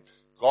 Amen?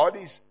 God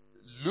is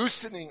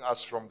loosening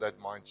us from that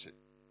mindset.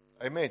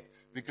 Amen?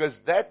 Because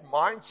that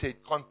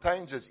mindset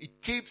contains us.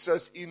 It keeps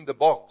us in the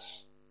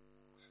box.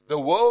 The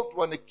world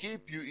want to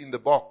keep you in the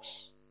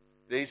box.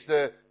 There's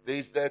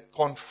that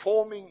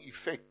conforming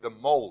effect, the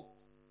mold.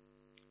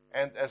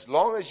 And as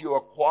long as you are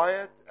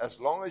quiet, as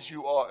long as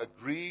you are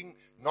agreeing,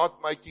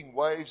 not making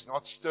waves,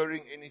 not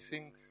stirring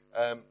anything,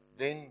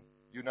 then,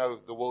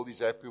 the world is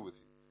happy with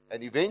you.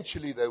 And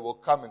eventually they will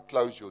come and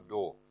close your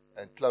door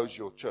and close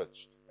your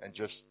church and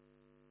just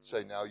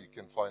say, now you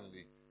can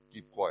finally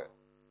keep quiet.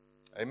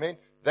 Amen?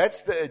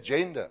 That's the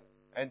agenda.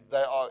 And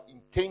they are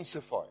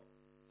intensifying.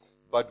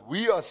 But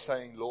we are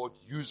saying, Lord,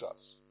 use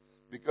us.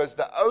 Because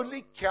the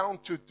only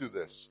counter to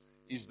this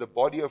is the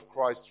body of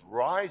Christ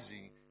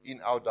rising in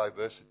our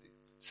diversity.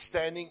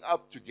 Standing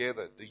up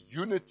together, the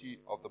unity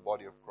of the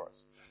body of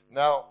Christ.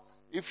 Now,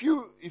 if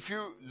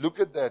you look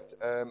at that,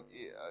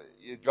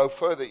 you go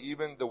further,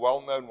 even the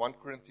well-known 1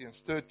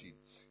 Corinthians 13,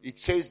 it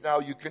says now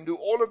you can do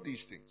all of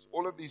these things,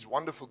 all of these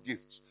wonderful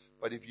gifts,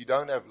 but if you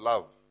don't have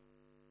love,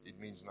 it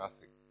means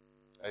nothing.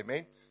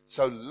 Amen?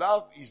 So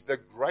love is the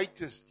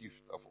greatest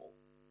gift of all.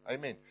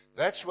 Amen.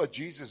 That's what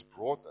Jesus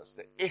brought us,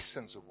 the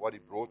essence of what he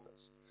brought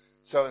us.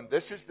 So, and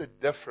this is the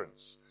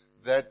difference,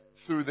 that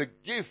through the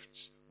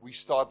gifts, we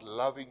start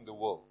loving the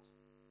world.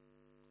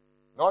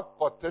 Not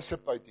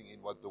participating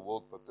in what the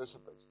world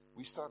participates.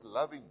 We start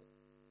loving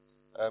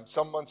them.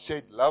 Someone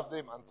said, love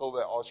them until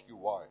they ask you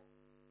why.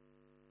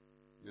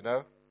 You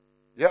know?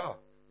 Yeah,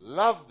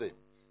 love them.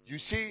 You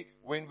see,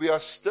 when we are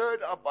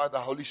stirred up by the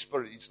Holy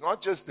Spirit, it's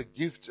not just the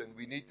gifts and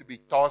we need to be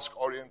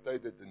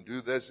task-orientated and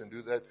do this and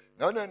do that.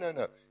 No.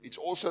 It's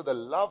also the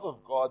love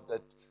of God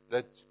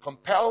that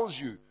compels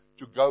you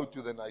to go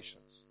to the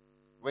nations.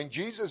 When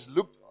Jesus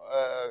looked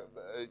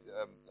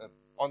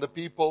on the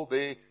people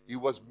there, he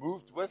was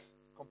moved with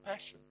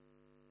compassion.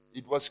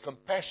 It was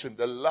compassion,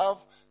 the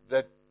love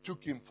that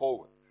took him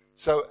forward.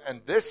 So,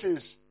 and this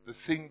is the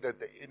thing that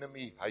the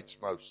enemy hates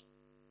most.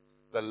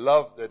 The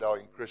love that are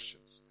in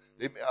Christians.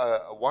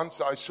 Once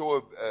I saw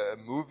a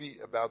movie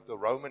about the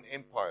Roman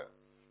Empire,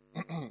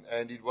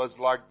 and it was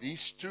like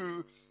these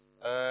two,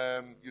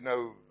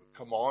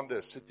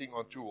 commanders sitting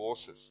on two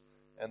horses,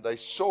 and they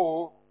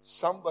saw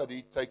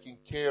somebody taking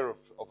care of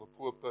a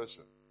poor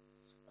person,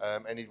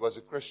 and it was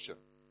a Christian.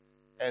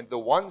 And the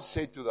one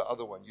said to the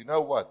other one, you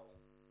know what?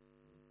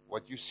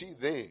 What you see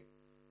there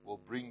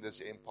will bring this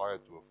empire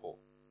to a fall.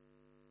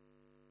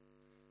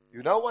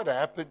 You know what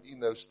happened in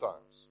those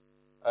times?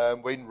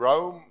 When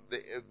Rome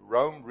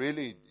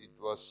really, it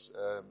was,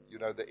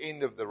 the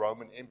end of the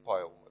Roman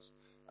Empire almost.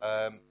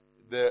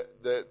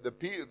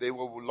 There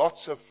were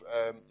lots of,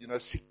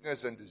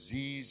 sickness and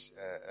disease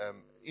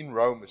in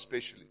Rome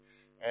especially.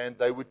 And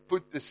they would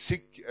put the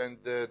sick and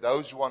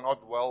those who are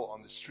not well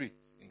on the street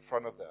in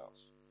front of the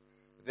house.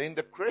 Then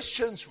the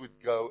Christians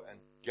would go and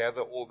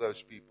gather all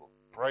those people,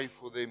 pray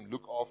for them,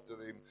 look after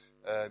them,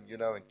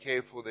 and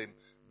care for them.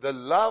 The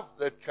love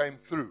that came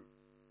through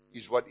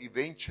is what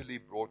eventually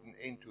brought an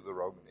end to the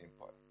Roman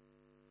Empire.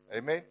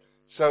 Amen?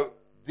 So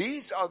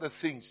these are the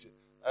things,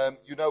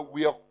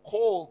 we are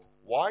called,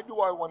 why do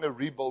I want to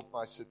rebuild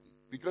my city?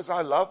 Because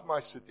I love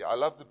my city. I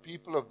love the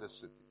people of the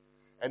city.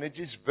 And it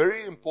is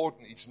very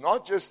important. It's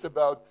not just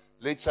about,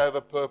 let's have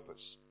a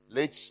purpose.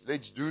 Let's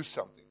do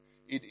something.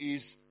 It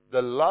is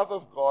the love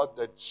of God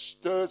that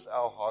stirs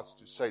our hearts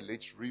to say,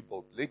 let's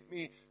rebuild. Let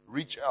me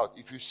reach out.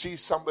 If you see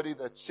somebody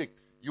that's sick,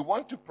 you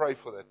want to pray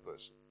for that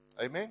person.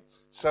 Amen?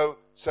 So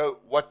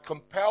what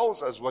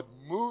compels us, what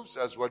moves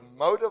us, what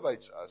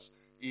motivates us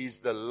is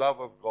the love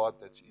of God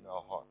that's in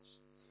our hearts.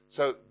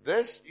 So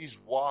this is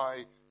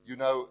why,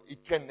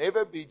 it can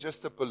never be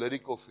just a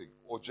political thing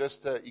or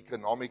just an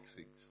economic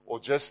thing or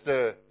just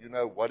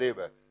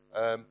whatever.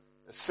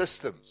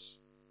 Systems.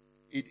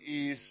 It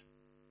is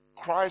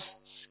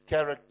Christ's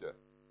character,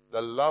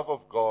 the love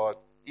of God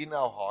in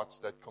our hearts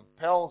that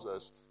compels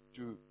us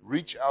to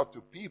reach out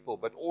to people,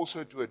 but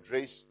also to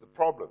address the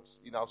problems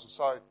in our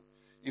society.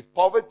 If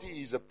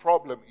poverty is a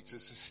problem, it's a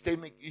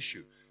systemic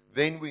issue,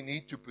 then we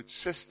need to put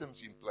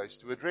systems in place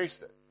to address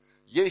that.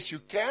 Yes, you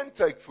can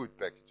take food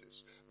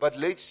packages, but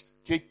let's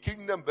get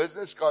kingdom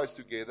business guys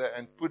together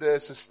and put a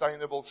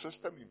sustainable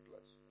system in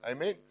place.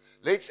 Amen?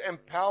 Let's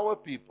empower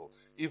people.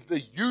 If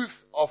the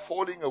youth are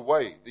falling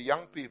away, the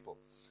young people,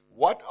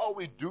 what are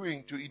we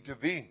doing to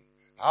intervene?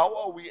 How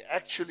are we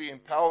actually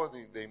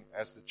empowering them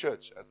as the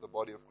church, as the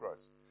body of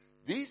Christ?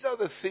 These are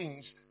the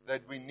things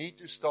that we need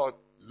to start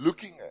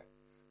looking at.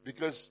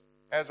 Because,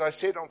 as I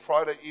said on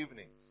Friday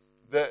evening,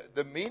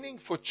 the meaning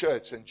for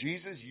church, and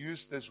Jesus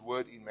used this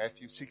word in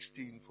Matthew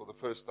 16 for the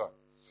first time,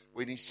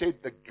 when he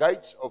said, the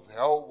gates of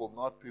hell will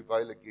not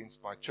prevail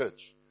against my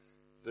church.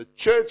 The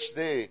church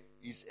there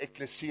is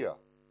ecclesia.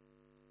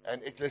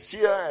 And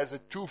ecclesia has a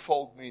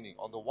twofold meaning.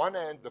 On the one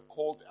hand, the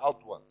called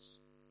out ones.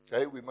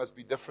 Okay, we must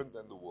be different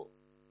than the world.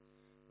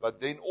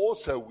 But then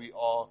also we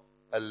are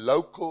a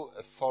local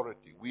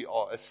authority. We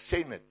are a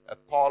senate, a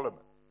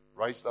parliament,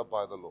 raised up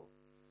by the Lord.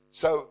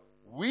 So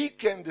we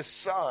can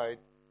decide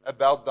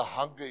about the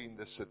hunger in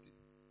the city.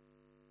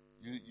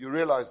 You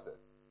realize that?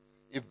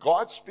 If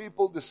God's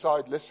people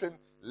decide, listen,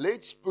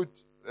 let's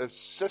put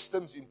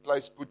systems in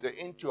place, put an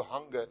end to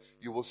hunger,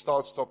 you will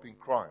start stopping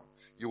crime.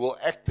 You will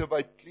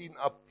activate clean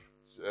up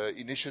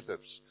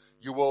initiatives.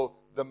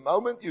 The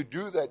moment you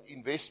do that,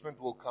 investment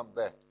will come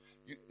back.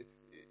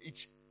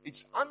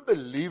 It's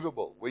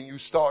unbelievable when you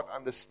start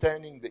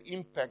understanding the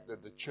impact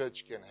that the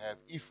church can have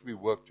if we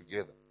work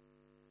together.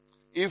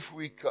 If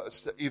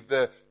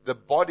the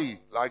body,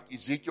 like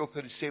Ezekiel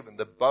 37,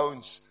 the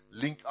bones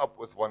link up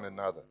with one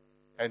another,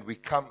 and we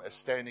come a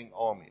standing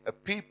army, a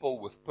people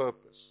with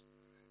purpose,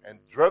 and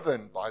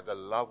driven by the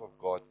love of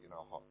God in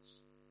our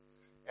hearts.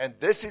 And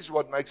this is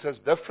what makes us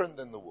different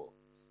than the world.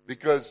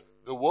 Because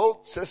the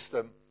world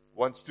system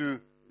wants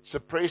to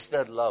suppress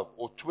that love,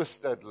 or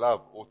twist that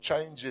love, or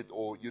change it,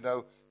 or,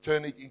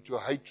 turn it into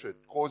hatred,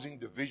 causing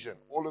division,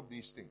 all of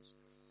these things.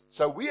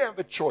 So we have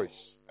a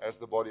choice as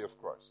the body of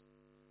Christ.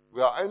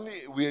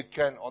 We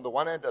can, on the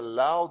one hand,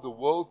 allow the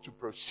world to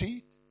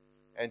proceed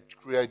and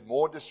create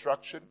more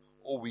destruction,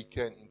 or we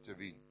can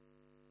intervene.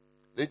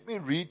 Let me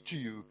read to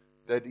you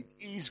that it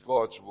is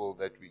God's will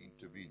that we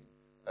intervene.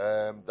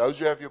 Those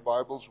who have your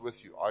Bibles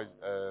with you,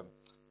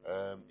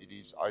 it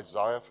is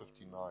Isaiah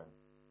 59.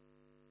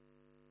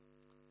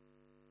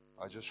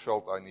 I just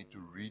felt I need to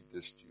read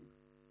this to you.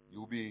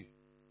 You'll be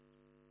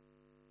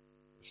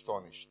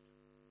astonished.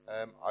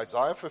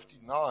 Isaiah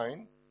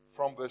 59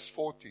 from verse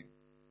 14.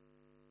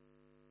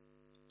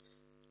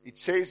 It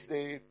says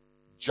there,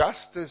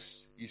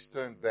 justice is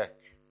turned back,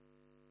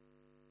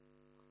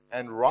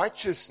 and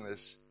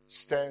righteousness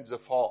stands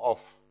afar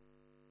off.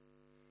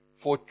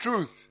 For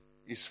truth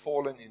is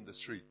fallen in the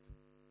street,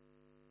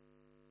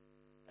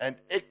 and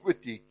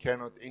equity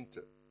cannot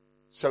enter.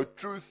 So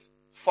truth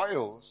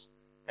fails,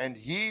 and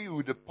he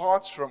who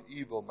departs from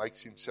evil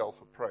makes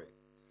himself a prey.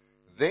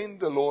 Then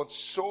the Lord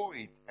saw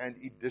it, and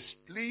it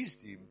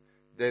displeased him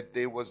that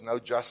there was no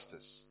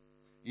justice.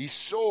 He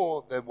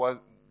saw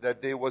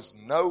that there was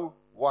no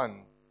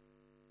one,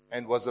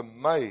 and was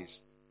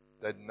amazed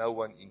that no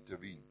one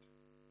intervened.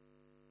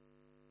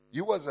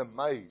 He was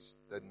amazed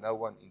that no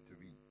one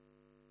intervened.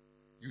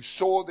 You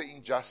saw the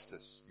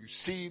injustice. You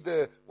see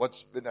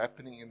what's been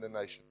happening in the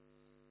nation.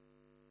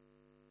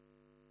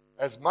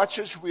 As much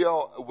as we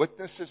are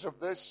witnesses of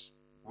this,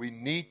 we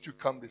need to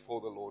come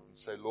before the Lord and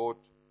say, Lord,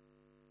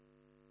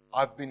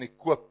 I've been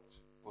equipped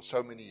for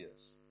so many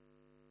years.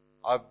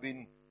 I've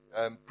been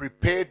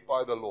prepared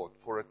by the Lord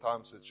for a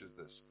time such as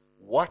this.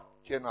 What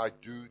can I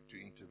do to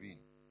intervene?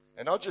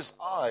 And not just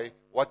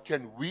what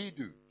can we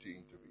do to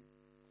intervene?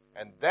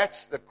 And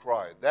that's the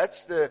cry.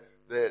 That's the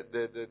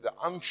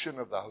unction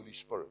of the Holy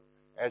Spirit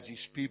as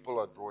His people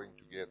are drawing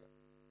together.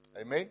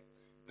 Amen?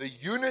 The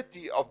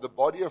unity of the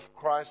body of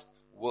Christ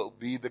will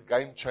be the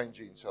game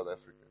changer in South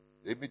Africa.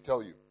 Let me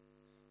tell you.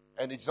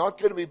 And it's not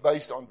going to be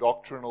based on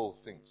doctrinal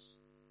things.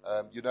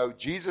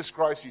 Jesus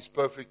Christ is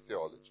perfect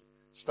theology.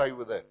 Stay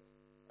with that.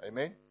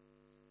 Amen?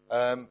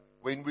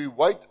 When we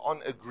wait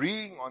on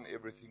agreeing on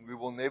everything, we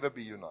will never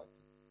be united.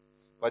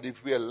 But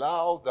if we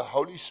allow the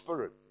Holy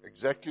Spirit,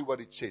 exactly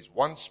what it says,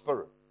 one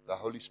Spirit, the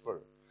Holy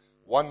Spirit,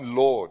 one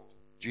Lord,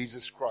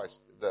 Jesus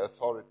Christ, the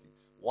authority,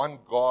 one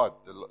God,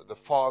 the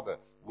Father,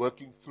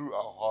 working through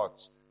our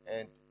hearts,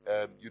 and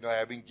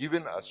having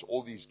given us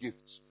all these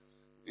gifts.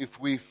 If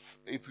we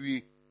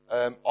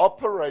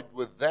operate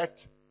with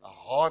that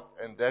heart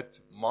and that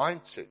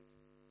mindset,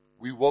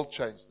 we will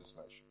change this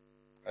nation.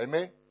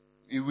 Amen?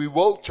 We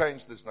will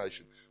change this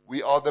nation.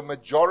 We are the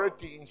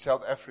majority in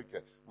South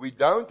Africa. We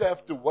don't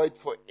have to wait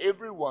for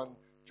everyone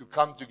to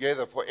come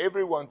together, for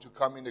everyone to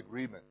come in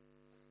agreement.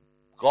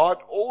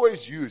 God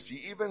always used,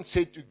 He even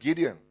said to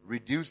Gideon,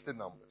 reduce the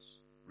numbers.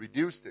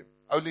 Reduce them.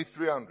 Only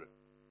 300.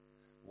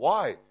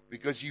 Why?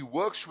 Because He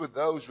works with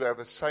those who have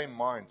the same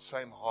mind,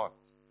 same heart.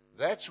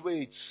 That's where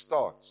it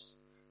starts.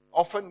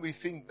 Often we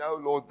think, no,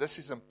 Lord, this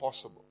is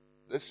impossible.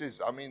 This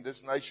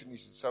nation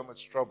is in so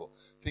much trouble.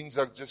 Things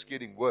are just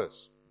getting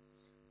worse.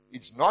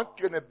 It's not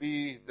going to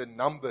be the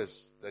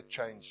numbers that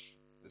change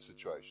the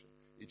situation.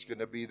 It's going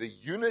to be the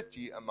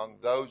unity among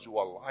those who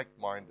are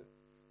like-minded,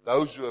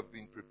 those who have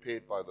been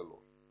prepared by the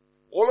Lord.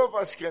 All of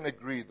us can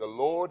agree the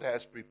Lord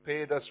has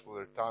prepared us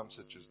for a time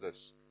such as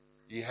this.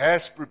 He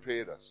has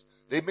prepared us.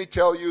 Let me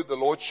tell you, the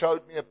Lord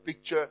showed me a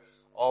picture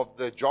of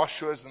the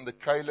Joshuas and the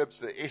Calebs,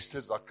 the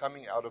Esthers are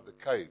coming out of the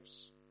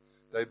caves.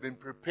 They've been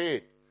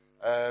prepared.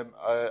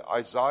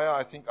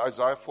 Isaiah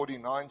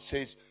 49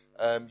 says,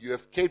 you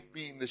have kept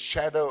me in the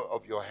shadow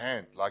of your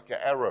hand, like an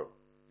arrow,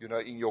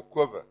 in your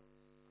quiver.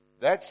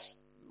 That's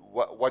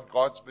what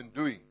God's been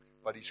doing,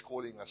 but He's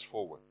calling us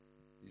forward.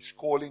 He's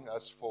calling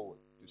us forward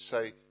to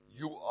say,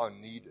 you are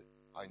needed.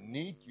 I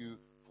need you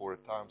for a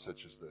time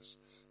such as this.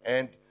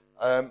 And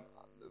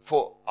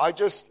I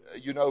just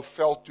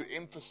felt to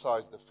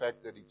emphasize the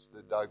fact that it's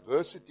the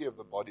diversity of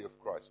the body of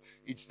Christ.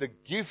 It's the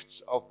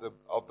gifts of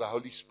the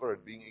Holy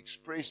Spirit being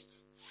expressed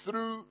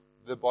through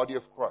the body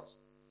of Christ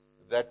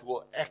that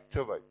will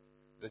activate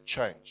the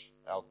change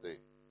out there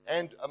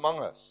and among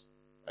us.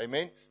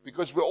 Amen?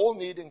 Because we all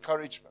need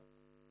encouragement.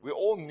 We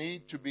all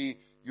need to be,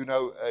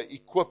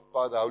 equipped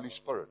by the Holy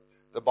Spirit.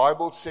 The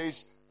Bible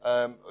says,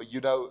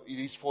 it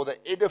is for the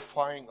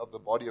edifying of the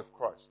body of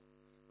Christ.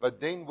 But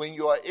then when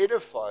you are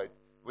edified,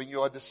 when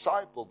you are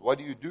discipled, what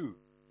do?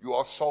 You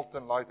are salt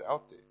and light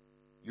out there.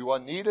 You are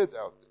needed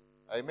out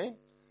there. Amen?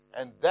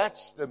 And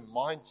that's the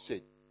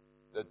mindset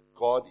that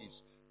God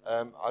is.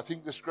 I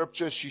think the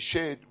scripture she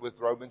shared with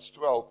Romans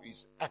 12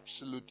 is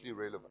absolutely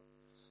relevant.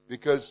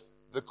 Because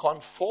the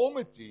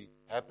conformity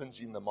happens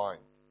in the mind.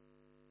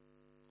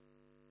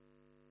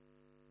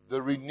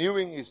 The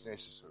renewing is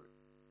necessary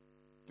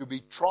to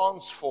be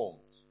transformed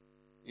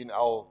in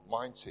our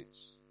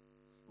mindsets.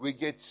 We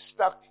get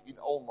stuck in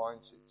old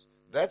mindsets.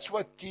 That's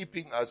what's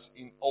keeping us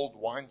in old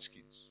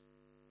wineskins.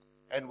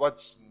 And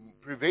what's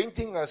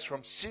preventing us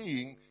from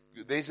seeing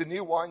there's a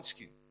new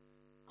wineskin.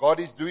 God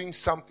is doing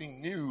something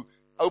new.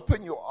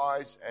 Open your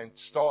eyes and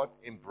start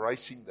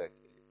embracing that.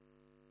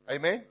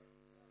 Amen?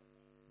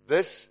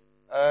 This,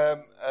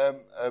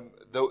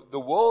 the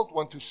world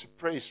want to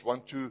suppress,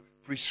 want to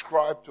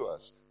prescribe to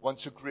us,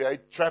 wants to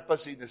trap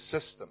us in a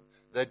system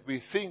that we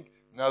think,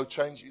 no,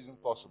 change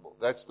isn't possible.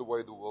 That's the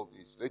way the world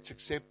is. Let's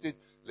accept it.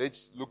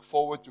 Let's look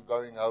forward to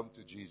going home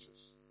to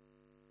Jesus.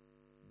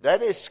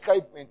 That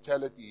escape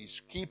mentality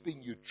is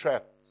keeping you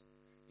trapped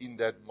in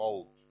that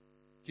mold,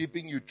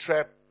 keeping you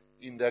trapped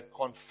in that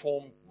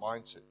conformed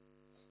mindset.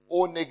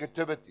 Or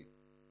negativity,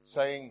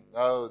 saying,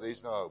 no,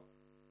 there's no hope.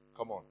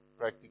 Come on,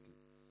 practically.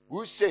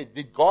 Who said,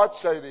 did God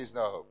say there's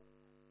no hope?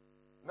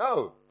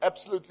 No,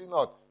 absolutely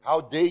not.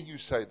 How dare you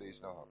say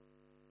there's no hope?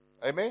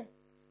 Amen?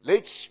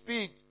 Let's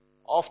speak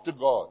after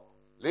God.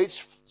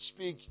 Let's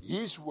speak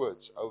His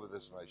words over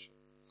this nation.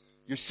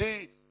 You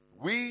see,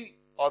 we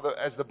are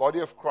as the body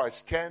of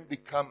Christ can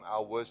become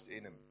our worst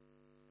enemy.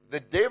 The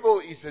devil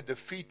is a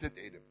defeated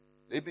enemy.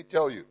 Let me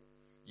tell you.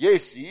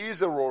 Yes, he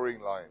is a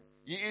roaring lion.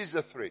 He is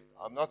a threat.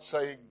 I'm not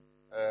saying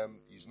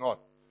he's not.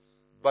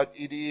 But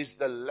it is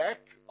the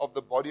lack of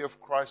the body of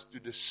Christ to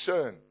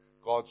discern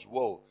God's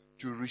will,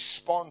 to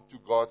respond to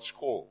God's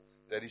call,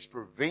 that is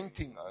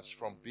preventing us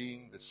from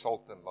being the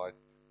salt and light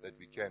that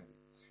we can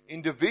be.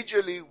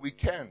 Individually, we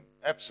can,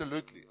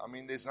 absolutely. I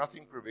mean, there's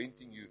nothing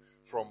preventing you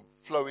from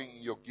flowing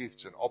in your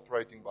gifts and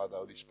operating by the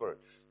Holy Spirit.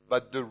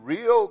 But the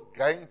real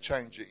game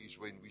changer is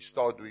when we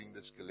start doing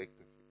this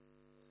collectively.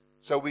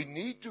 So we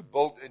need to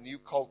build a new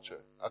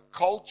culture, a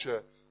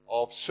culture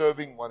of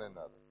serving one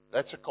another.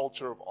 That's a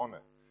culture of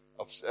honor,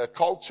 a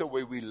culture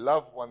where we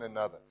love one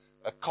another,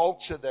 a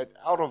culture that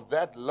out of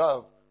that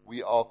love,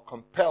 we are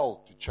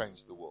compelled to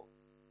change the world.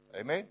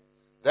 Amen?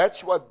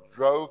 That's what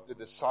drove the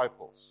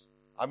disciples.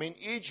 I mean,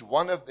 each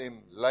one of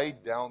them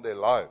laid down their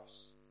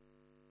lives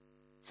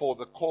for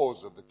the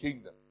cause of the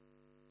kingdom.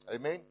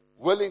 Amen?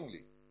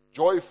 Willingly,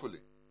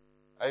 joyfully.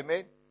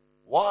 Amen?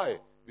 Why?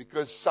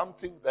 Because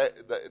something,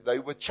 they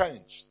were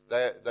changed.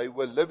 They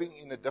were living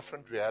in a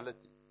different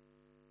reality.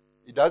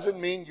 It doesn't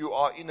mean you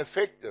are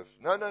ineffective.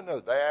 No.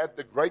 They had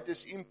the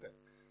greatest impact.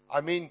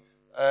 I mean,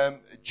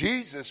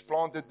 Jesus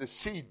planted the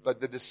seed,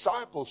 but the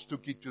disciples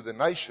took it to the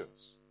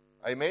nations.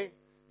 Amen?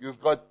 You've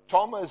got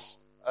Thomas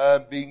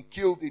being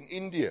killed in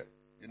India,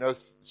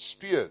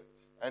 speared.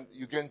 And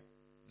you can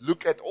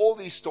look at all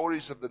these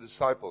stories of the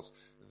disciples.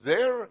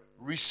 Their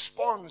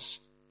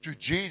response to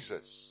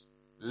Jesus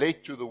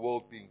led to the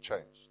world being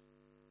changed.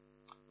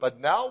 But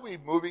now we're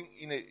moving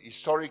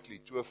historically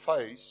to a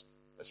phase,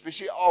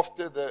 especially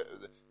after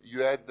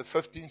you had the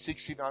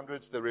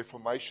 1600s, the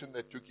Reformation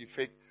that took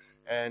effect,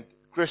 and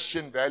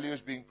Christian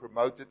values being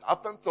promoted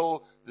up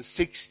until the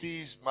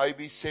 60s,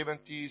 maybe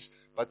 70s.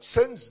 But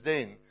since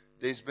then,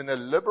 there's been a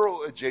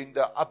liberal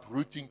agenda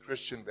uprooting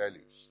Christian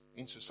values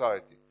in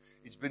society.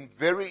 It's been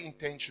very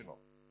intentional.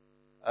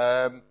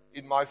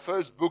 In my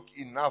first book,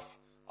 Enough,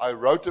 I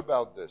wrote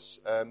about this.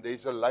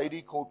 There's a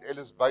lady called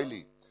Alice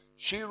Bailey.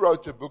 She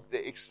wrote a book,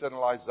 The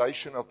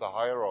Externalization of the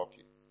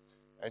Hierarchy.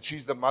 And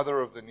she's the mother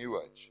of the New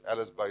Age,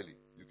 Alice Bailey.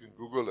 You can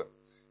Google her.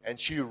 And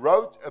she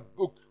wrote a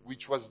book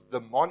which was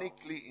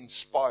demonically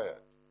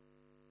inspired,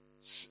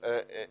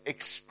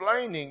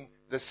 explaining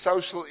the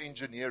social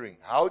engineering.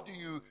 How do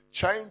you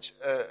change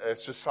a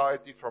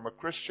society from a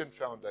Christian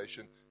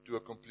foundation to a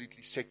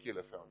completely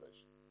secular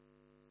foundation?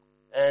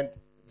 And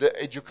the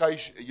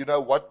education,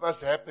 what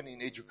must happen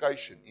in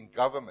education, in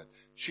government.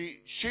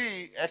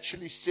 She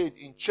actually said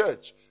in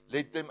church,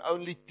 let them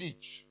only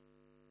teach.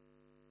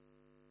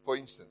 For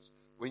instance,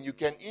 when you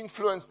can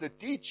influence the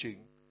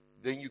teaching,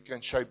 then you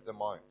can shape the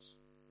minds.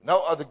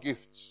 No other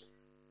gifts.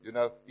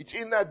 It's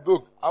in that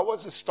book. I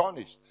was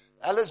astonished.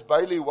 Alice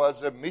Bailey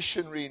was a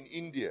missionary in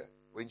India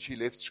when she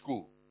left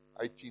school,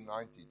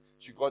 1819.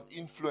 She got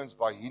influenced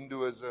by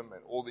Hinduism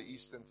and all the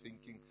Eastern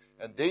thinking,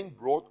 and then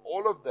brought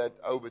all of that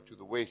over to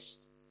the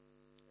West.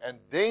 And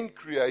then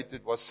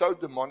was so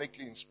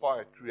demonically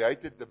inspired,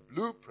 created the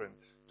blueprint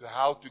to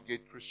how to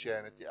get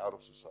Christianity out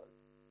of society.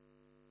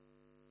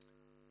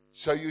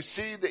 So you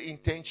see the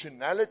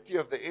intentionality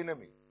of the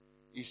enemy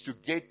is to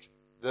get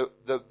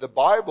the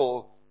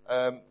Bible,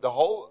 the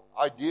whole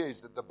idea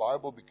is that the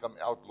Bible become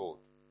outlawed.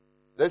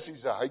 This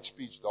is a hate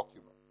speech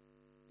document,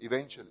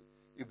 eventually.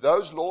 If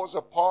those laws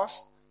are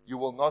passed, you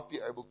will not be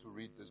able to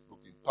read this book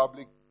in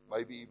public,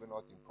 maybe even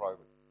not in private.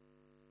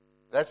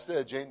 That's the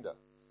agenda.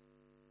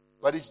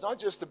 But it's not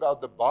just about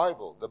the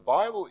Bible. The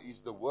Bible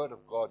is the Word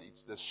of God.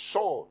 It's the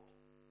sword.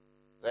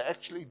 They're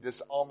actually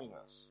disarming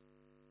us.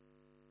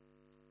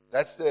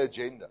 That's the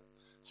agenda.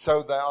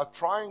 So they are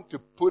trying to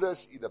put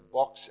us in a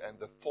box, and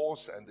the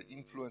force and the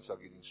influence are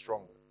getting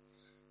stronger.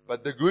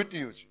 But the good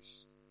news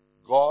is,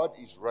 God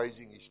is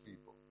raising His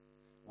people.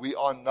 We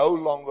are no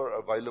longer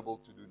available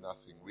to do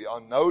nothing. We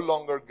are no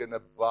longer going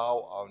to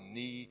bow our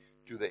knee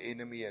to the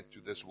enemy and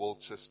to this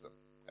world system.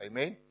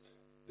 Amen?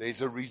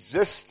 There's a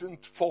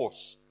resistant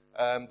force.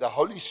 The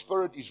Holy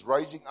Spirit is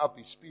raising up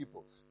His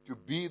people to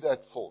be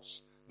that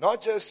force.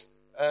 Not just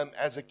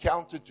as a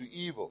counter to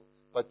evil,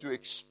 but to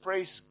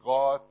express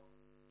God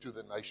to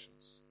the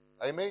nations.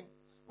 Amen?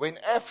 When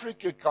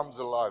Africa comes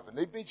alive, and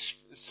let me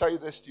say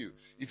this to you,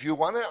 if you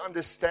want to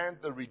understand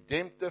the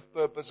redemptive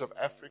purpose of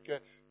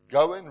Africa,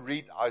 go and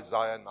read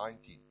Isaiah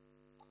 19.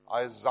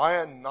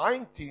 Isaiah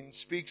 19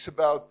 speaks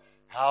about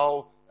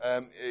how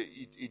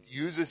it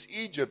uses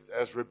Egypt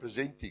as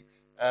representing.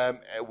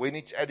 When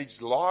it's at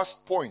its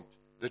last point,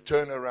 the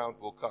turnaround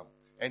will come.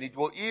 And it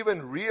will even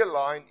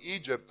realign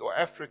Egypt or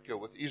Africa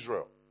with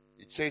Israel.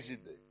 It says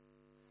it there.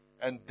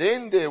 And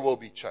then there will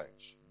be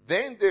change.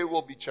 Then there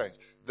will be change.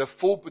 The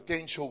full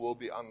potential will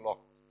be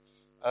unlocked.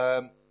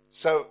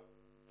 So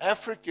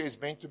Africa is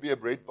meant to be a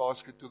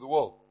breadbasket to the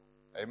world.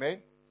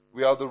 Amen?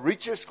 We are the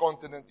richest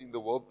continent in the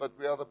world, but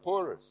we are the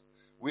poorest.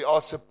 We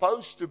are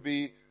supposed to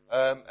be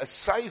a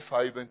safe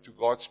haven to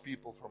God's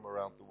people from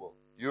around the world.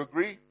 You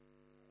agree?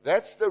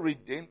 That's the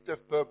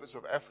redemptive purpose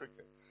of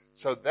Africa.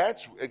 So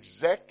that's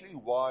exactly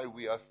why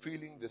we are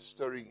feeling the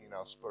stirring in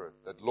our spirit.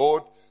 That,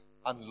 Lord,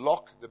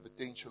 unlock the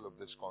potential of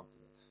this continent.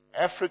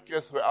 Africa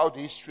throughout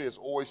history has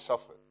always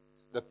suffered.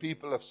 The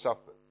people have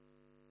suffered.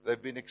 They've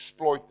been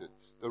exploited.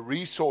 The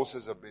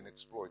resources have been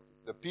exploited.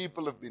 The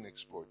people have been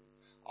exploited.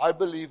 I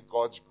believe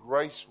God's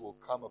grace will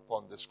come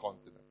upon this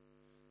continent.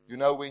 You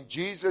know, when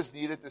Jesus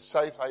needed a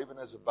safe haven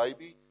as a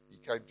baby, he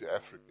came to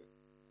Africa.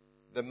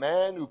 The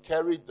man who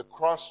carried the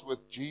cross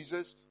with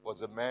Jesus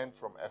was a man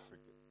from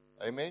Africa.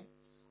 Amen?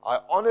 I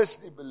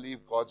honestly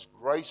believe God's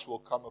grace will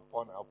come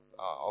upon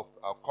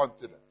our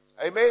continent.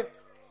 Amen?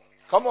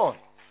 Come on.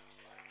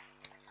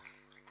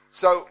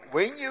 So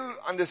when you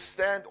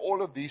understand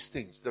all of these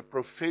things, the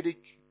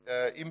prophetic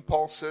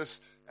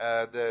impulses,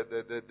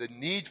 the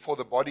need for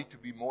the body to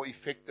be more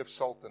effective,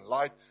 salt and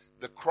light,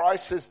 the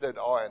crisis that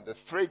are and the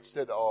threats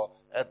that are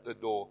at the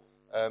door,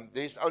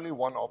 there's only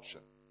one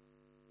option.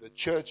 The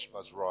church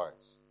must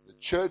rise. The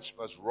church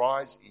must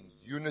rise in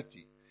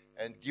unity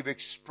and give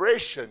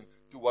expression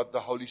to what the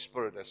Holy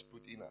Spirit has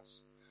put in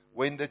us.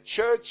 When the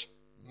church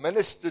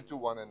minister to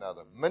one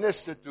another,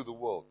 minister to the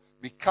world,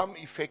 become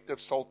effective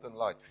salt and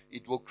light,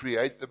 it will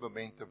create the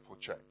momentum for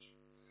change.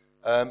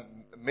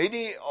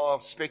 Many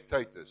are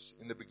spectators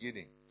in the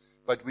beginning,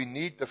 but we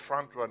need the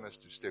front runners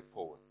to step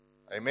forward.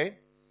 Amen?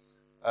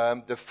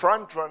 The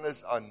front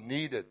runners are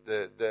needed,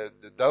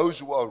 those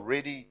who are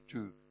ready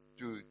to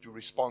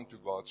respond to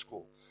God's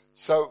call.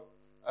 So,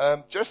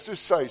 just to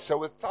say, so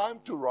with time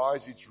to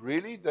rise, it's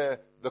really the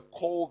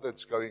call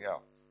that's going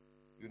out.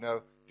 You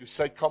know, to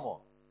say, come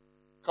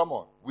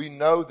on. We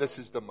know this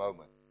is the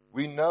moment.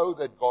 We know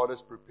that God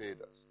has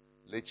prepared us.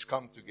 Let's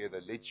come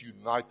together. Let's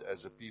unite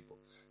as a people.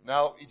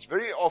 Now, it's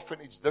very often,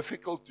 it's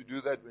difficult to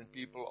do that when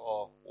people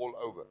are all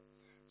over.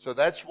 So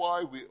that's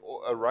why we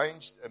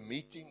arranged a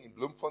meeting in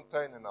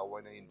Bloemfontein, and I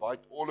want to invite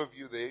all of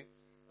you there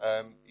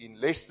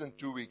in less than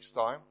 2 weeks'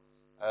 time.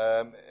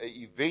 An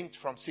event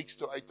from 6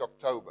 to 8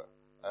 October.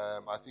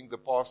 I think the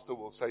pastor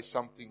will say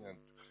something,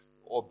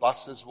 or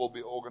buses will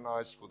be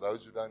organized for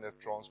those who don't have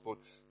transport.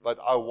 But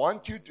I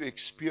want you to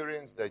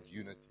experience that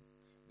unity.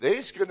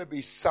 There's going to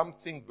be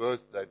something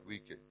birthed that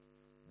weekend.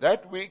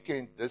 That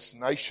weekend, this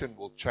nation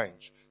will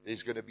change.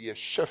 There's going to be a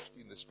shift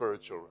in the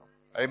spiritual realm.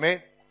 Amen?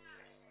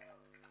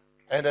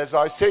 And as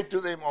I said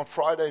to them on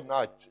Friday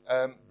night,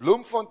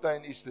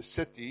 Bloemfontein is the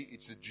city,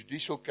 it's the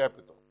judicial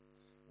capital,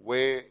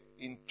 where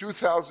in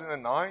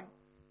 2009,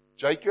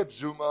 Jacob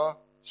Zuma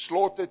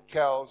slaughtered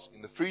cows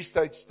in the Free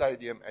State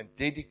Stadium and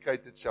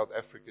dedicated South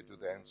Africa to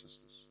the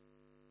ancestors.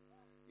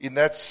 In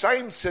that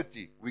same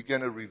city, we're going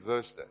to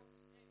reverse that.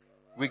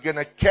 We're going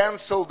to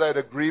cancel that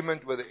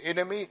agreement with the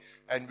enemy,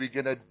 and we're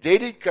going to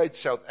dedicate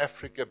South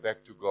Africa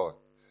back to God.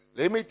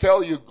 Let me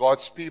tell you,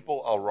 God's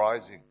people are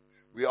rising.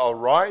 We are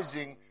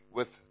rising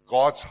with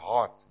God's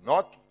heart,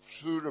 not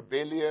through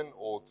rebellion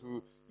or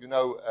through,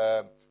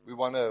 we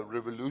want to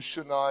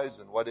revolutionize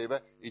and whatever.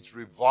 It's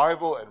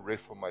revival and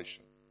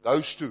reformation.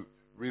 Those two,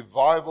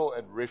 revival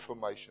and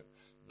reformation.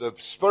 The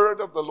Spirit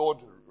of the Lord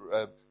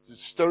is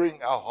stirring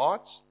our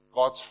hearts,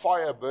 God's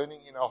fire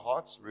burning in our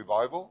hearts,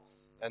 revival,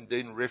 and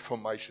then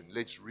reformation.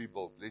 Let's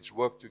rebuild. Let's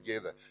work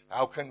together.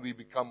 How can we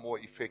become more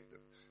effective?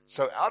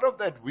 So out of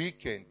that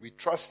weekend, we're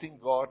trusting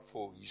God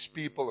for His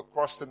people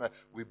across the nation.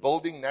 We're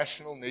building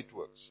national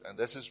networks, and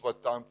this is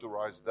what Time to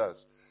Rise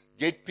does.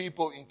 Get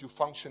people into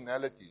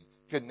functionality.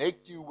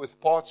 Connect you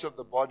with parts of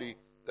the body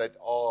that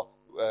are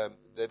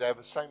that have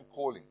the same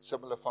calling,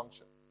 similar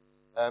function.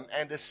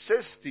 And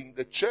assisting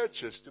the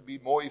churches to be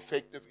more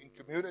effective in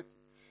community.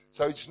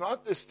 So it's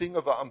not this thing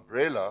of an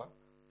umbrella,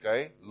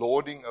 okay,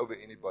 lording over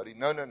anybody.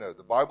 No.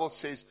 The Bible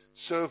says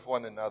serve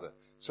one another.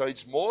 So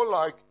it's more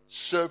like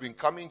serving,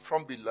 coming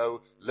from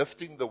below,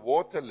 lifting the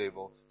water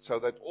level so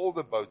that all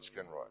the boats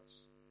can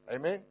rise.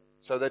 Amen?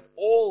 So that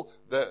all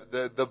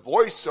the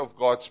voice of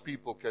God's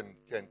people can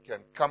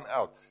come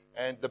out.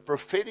 And the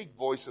prophetic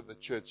voice of the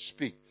church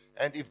speak.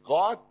 And if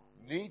God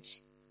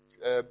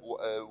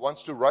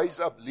wants to raise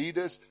up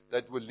leaders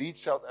that will lead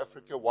South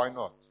Africa, why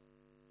not?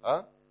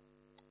 Huh?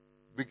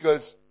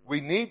 Because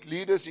we need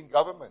leaders in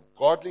government,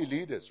 godly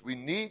leaders. We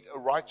need a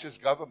righteous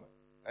government.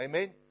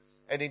 Amen?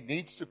 And it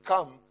needs to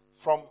come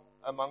from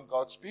among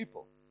God's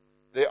people.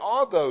 There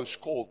are those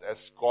called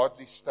as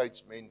godly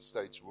statesmen,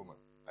 stateswomen.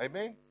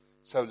 Amen?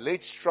 So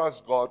let's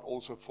trust God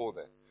also for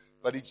that.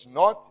 But it's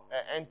not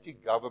an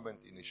anti-government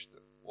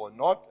initiative or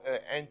not an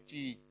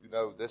anti,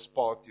 this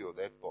party or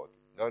that party.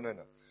 No.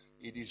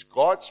 It is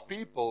God's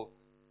people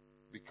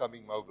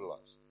becoming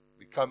mobilized,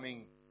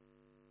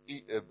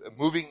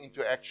 moving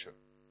into action,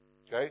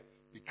 okay?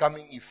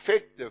 Becoming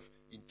effective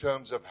in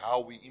terms of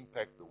how we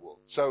impact the world.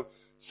 So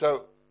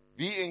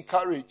be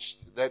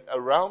encouraged that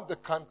around the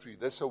country,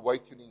 this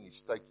awakening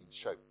is taking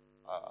shape.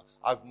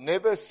 I've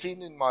never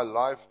seen in my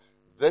life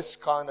this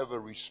kind of a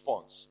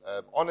response,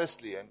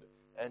 honestly.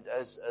 And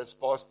as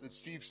Pastor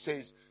Steve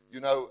says,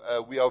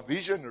 we are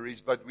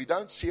visionaries, but we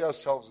don't see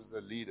ourselves as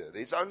the leader.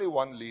 There's only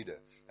one leader,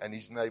 and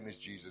his name is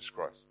Jesus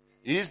Christ.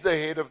 He is the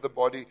head of the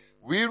body.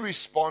 We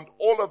respond,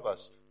 all of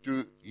us,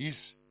 to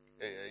his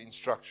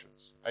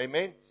instructions.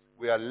 Amen?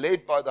 We are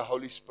led by the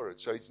Holy Spirit.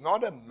 So it's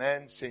not a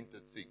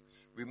man-centered thing.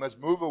 We must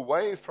move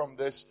away from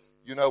this,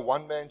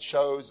 one-man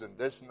shows and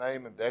this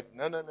name and that.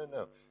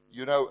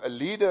 No. A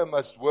leader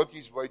must work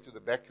his way to the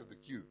back of the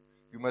queue.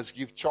 You must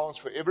give chance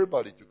for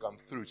everybody to come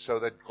through so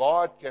that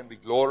God can be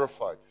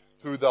glorified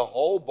through the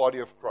whole body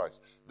of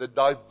Christ. The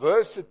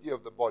diversity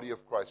of the body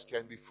of Christ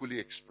can be fully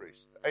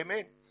expressed.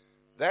 Amen?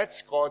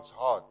 That's God's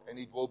heart, and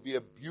it will be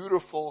a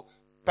beautiful,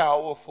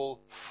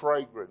 powerful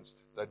fragrance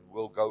that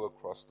will go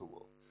across the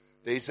world.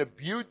 There's a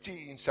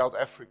beauty in South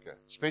Africa,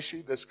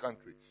 especially this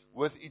country,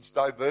 with its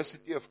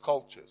diversity of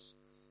cultures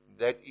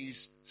that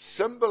is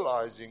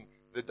symbolizing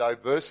the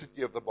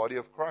diversity of the body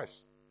of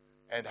Christ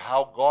and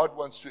how God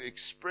wants to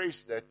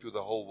express that to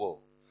the whole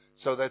world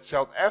so that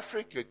South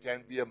Africa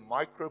can be a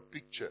micro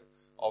picture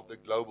of the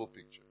global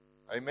picture.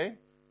 Amen?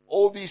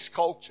 All these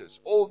cultures,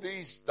 all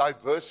these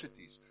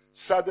diversities,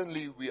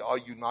 suddenly we are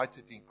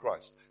united in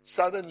Christ.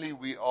 Suddenly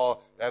we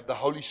have the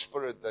Holy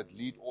Spirit that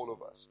lead all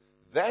of us.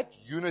 That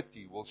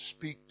unity will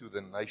speak to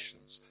the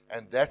nations.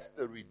 And that's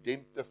the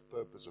redemptive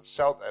purpose of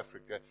South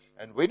Africa.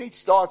 And when it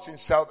starts in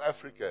South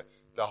Africa,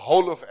 the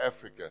whole of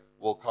Africa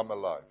will come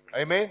alive.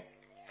 Amen?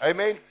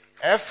 Amen?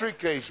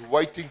 Africa is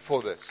waiting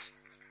for this.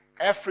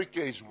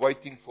 Africa is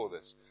waiting for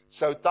this.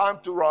 So Time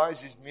to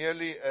Rise is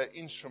merely an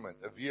instrument,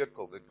 a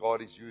vehicle that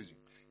God is using.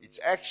 It's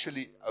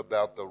actually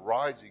about the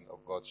rising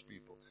of God's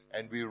people.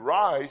 And we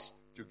rise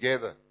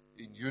together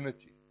in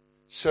unity,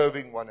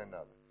 serving one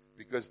another.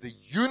 Because the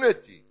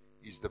unity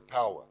is the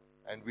power.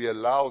 And we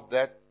allow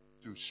that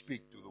to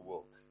speak to the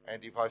world.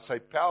 And if I say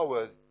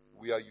power,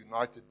 we are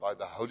united by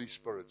the Holy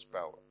Spirit's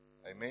power.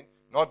 Amen?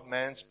 Not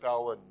man's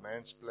power and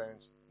man's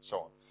plans and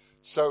so on.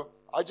 So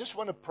I just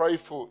want to pray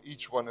for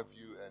each one of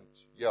you. And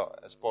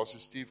as Pastor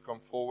Steve come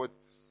forward.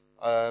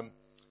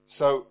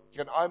 So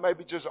can I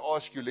maybe just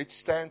ask you, let's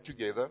stand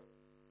together.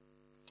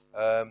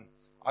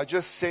 I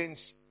just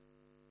sense,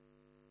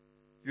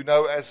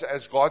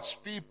 as God's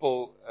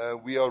people,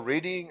 we are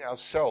readying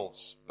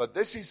ourselves. But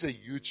this is a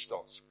huge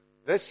task.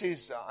 This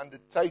is an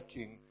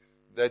undertaking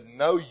that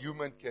no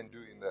human can do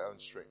in their own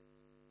strength.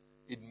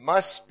 It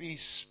must be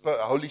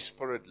Holy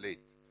Spirit led,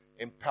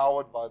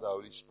 empowered by the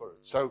Holy Spirit.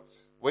 So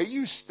where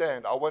you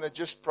stand, I want to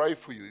just pray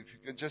for you. If you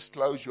can just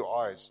close your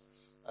eyes.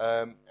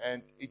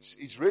 And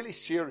it's really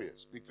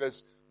serious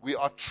because we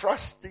are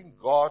trusting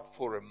God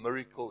for a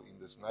miracle in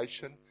this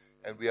nation.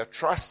 And we are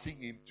trusting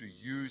Him to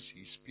use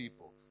His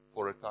people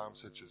for a time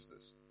such as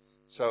this.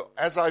 So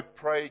as I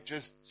pray,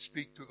 just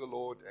speak to the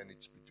Lord, and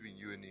it's between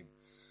you and Him.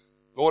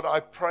 Lord,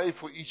 I pray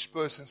for each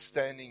person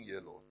standing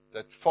here, Lord,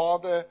 that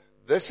Father,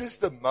 this is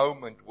the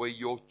moment where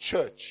your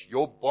church,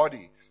 your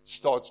body,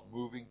 starts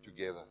moving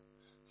together.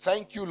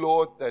 Thank you,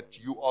 Lord, that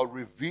you are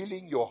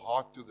revealing your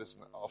heart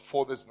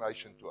for this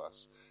nation to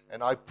us.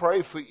 And I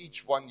pray for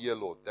each one here,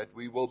 Lord, that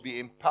we will be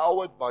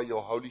empowered by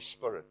your Holy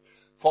Spirit.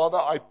 Father,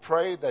 I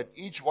pray that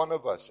each one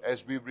of us,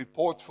 as we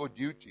report for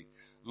duty,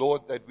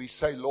 Lord, that we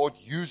say, Lord,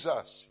 use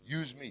us,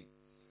 use me.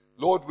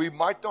 Lord, we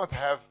might not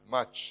have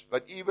much,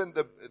 but even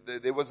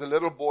there was a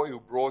little boy who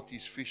brought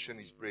his fish and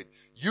his bread.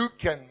 You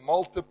can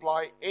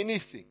multiply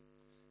anything.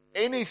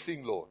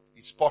 Anything, Lord,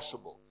 is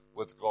possible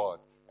with God.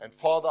 And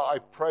Father, I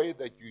pray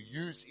that you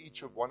use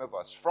each of one of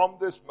us. From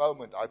this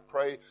moment, I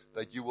pray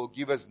that you will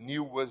give us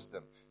new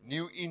wisdom,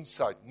 new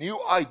insight, new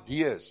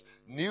ideas,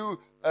 new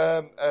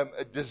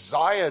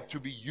desire to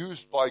be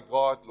used by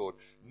God, Lord.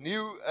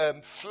 New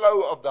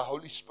flow of the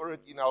Holy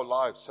Spirit in our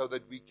lives so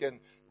that we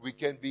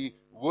can be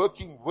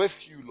working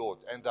with you, Lord.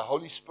 And the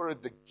Holy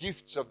Spirit, the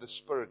gifts of the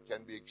Spirit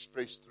can be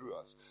expressed through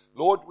us.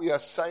 Lord, we are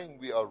saying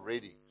we are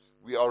ready.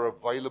 We are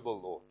available,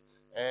 Lord.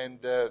 And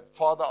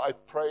Father, I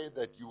pray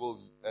that you will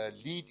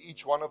lead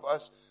each one of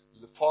us.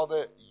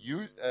 Father,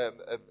 you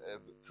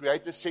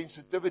create a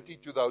sensitivity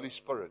to the Holy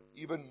Spirit,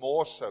 even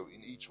more so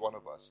in each one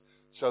of us,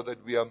 so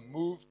that we are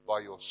moved by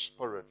your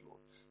Spirit, Lord.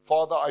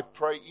 Father, I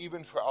pray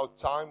even for our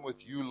time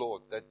with you,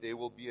 Lord, that there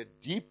will be a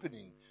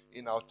deepening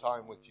in our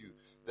time with you,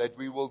 that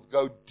we will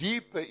go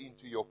deeper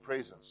into your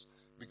presence,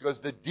 because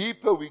the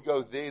deeper we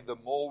go there, the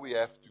more we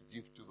have to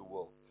give to the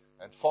world.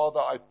 And Father,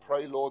 I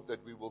pray, Lord,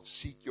 that we will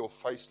seek your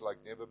face like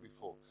never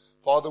before.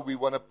 Father, we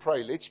want to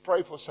pray. Let's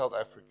pray for South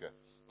Africa.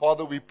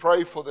 Father, we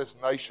pray for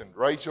this nation.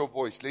 Raise your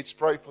voice. Let's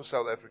pray for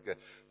South Africa.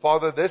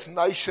 Father, this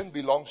nation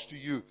belongs to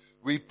you.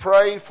 We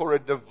pray for a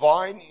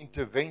divine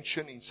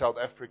intervention in South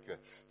Africa.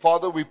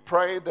 Father, we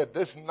pray that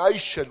this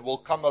nation will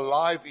come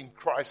alive in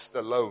Christ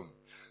alone.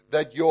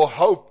 That your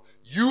hope,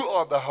 you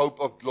are the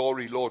hope of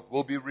glory, Lord,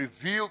 will be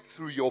revealed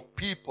through your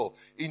people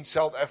in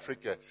South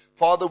Africa.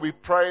 Father, we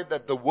pray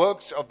that the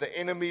works of the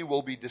enemy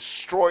will be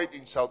destroyed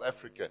in South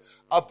Africa.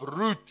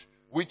 Uproot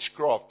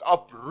witchcraft,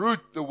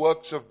 uproot the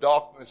works of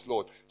darkness,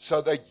 Lord, so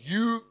that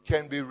you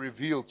can be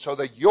revealed, so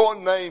that your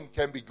name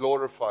can be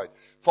glorified.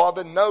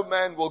 Father, no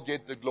man will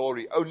get the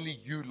glory, only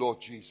you,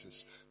 Lord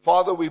Jesus.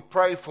 Father, we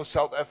pray for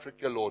South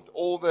Africa, Lord,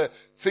 all the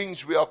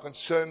things we are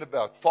concerned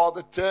about.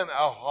 Father, turn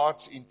our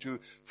hearts into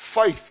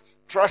faith,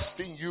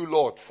 trusting you,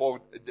 Lord,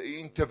 for the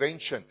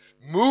intervention,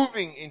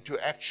 moving into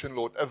action,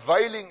 Lord,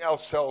 availing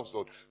ourselves,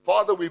 Lord.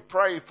 Father, we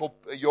pray for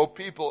your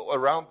people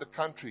around the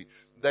country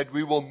that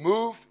we will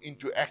move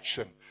into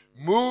action,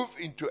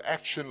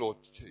 Lord,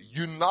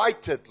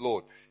 united,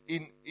 Lord,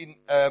 in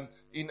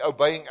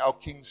obeying our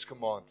King's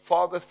command.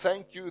 Father,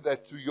 thank you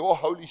that through your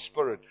Holy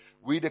Spirit,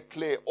 we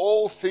declare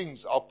all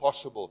things are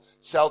possible.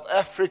 South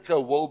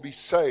Africa will be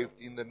saved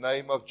in the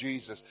name of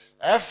Jesus.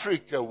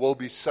 Africa will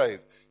be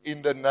saved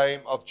in the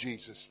name of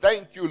Jesus.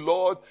 Thank you,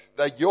 Lord,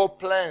 that your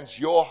plans,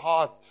 your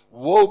heart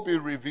will be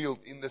revealed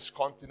in this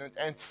continent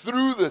and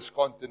through this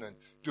continent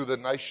to the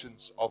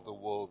nations of the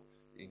world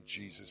in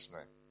Jesus'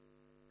 name.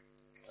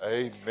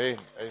 Amen.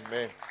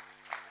 Amen.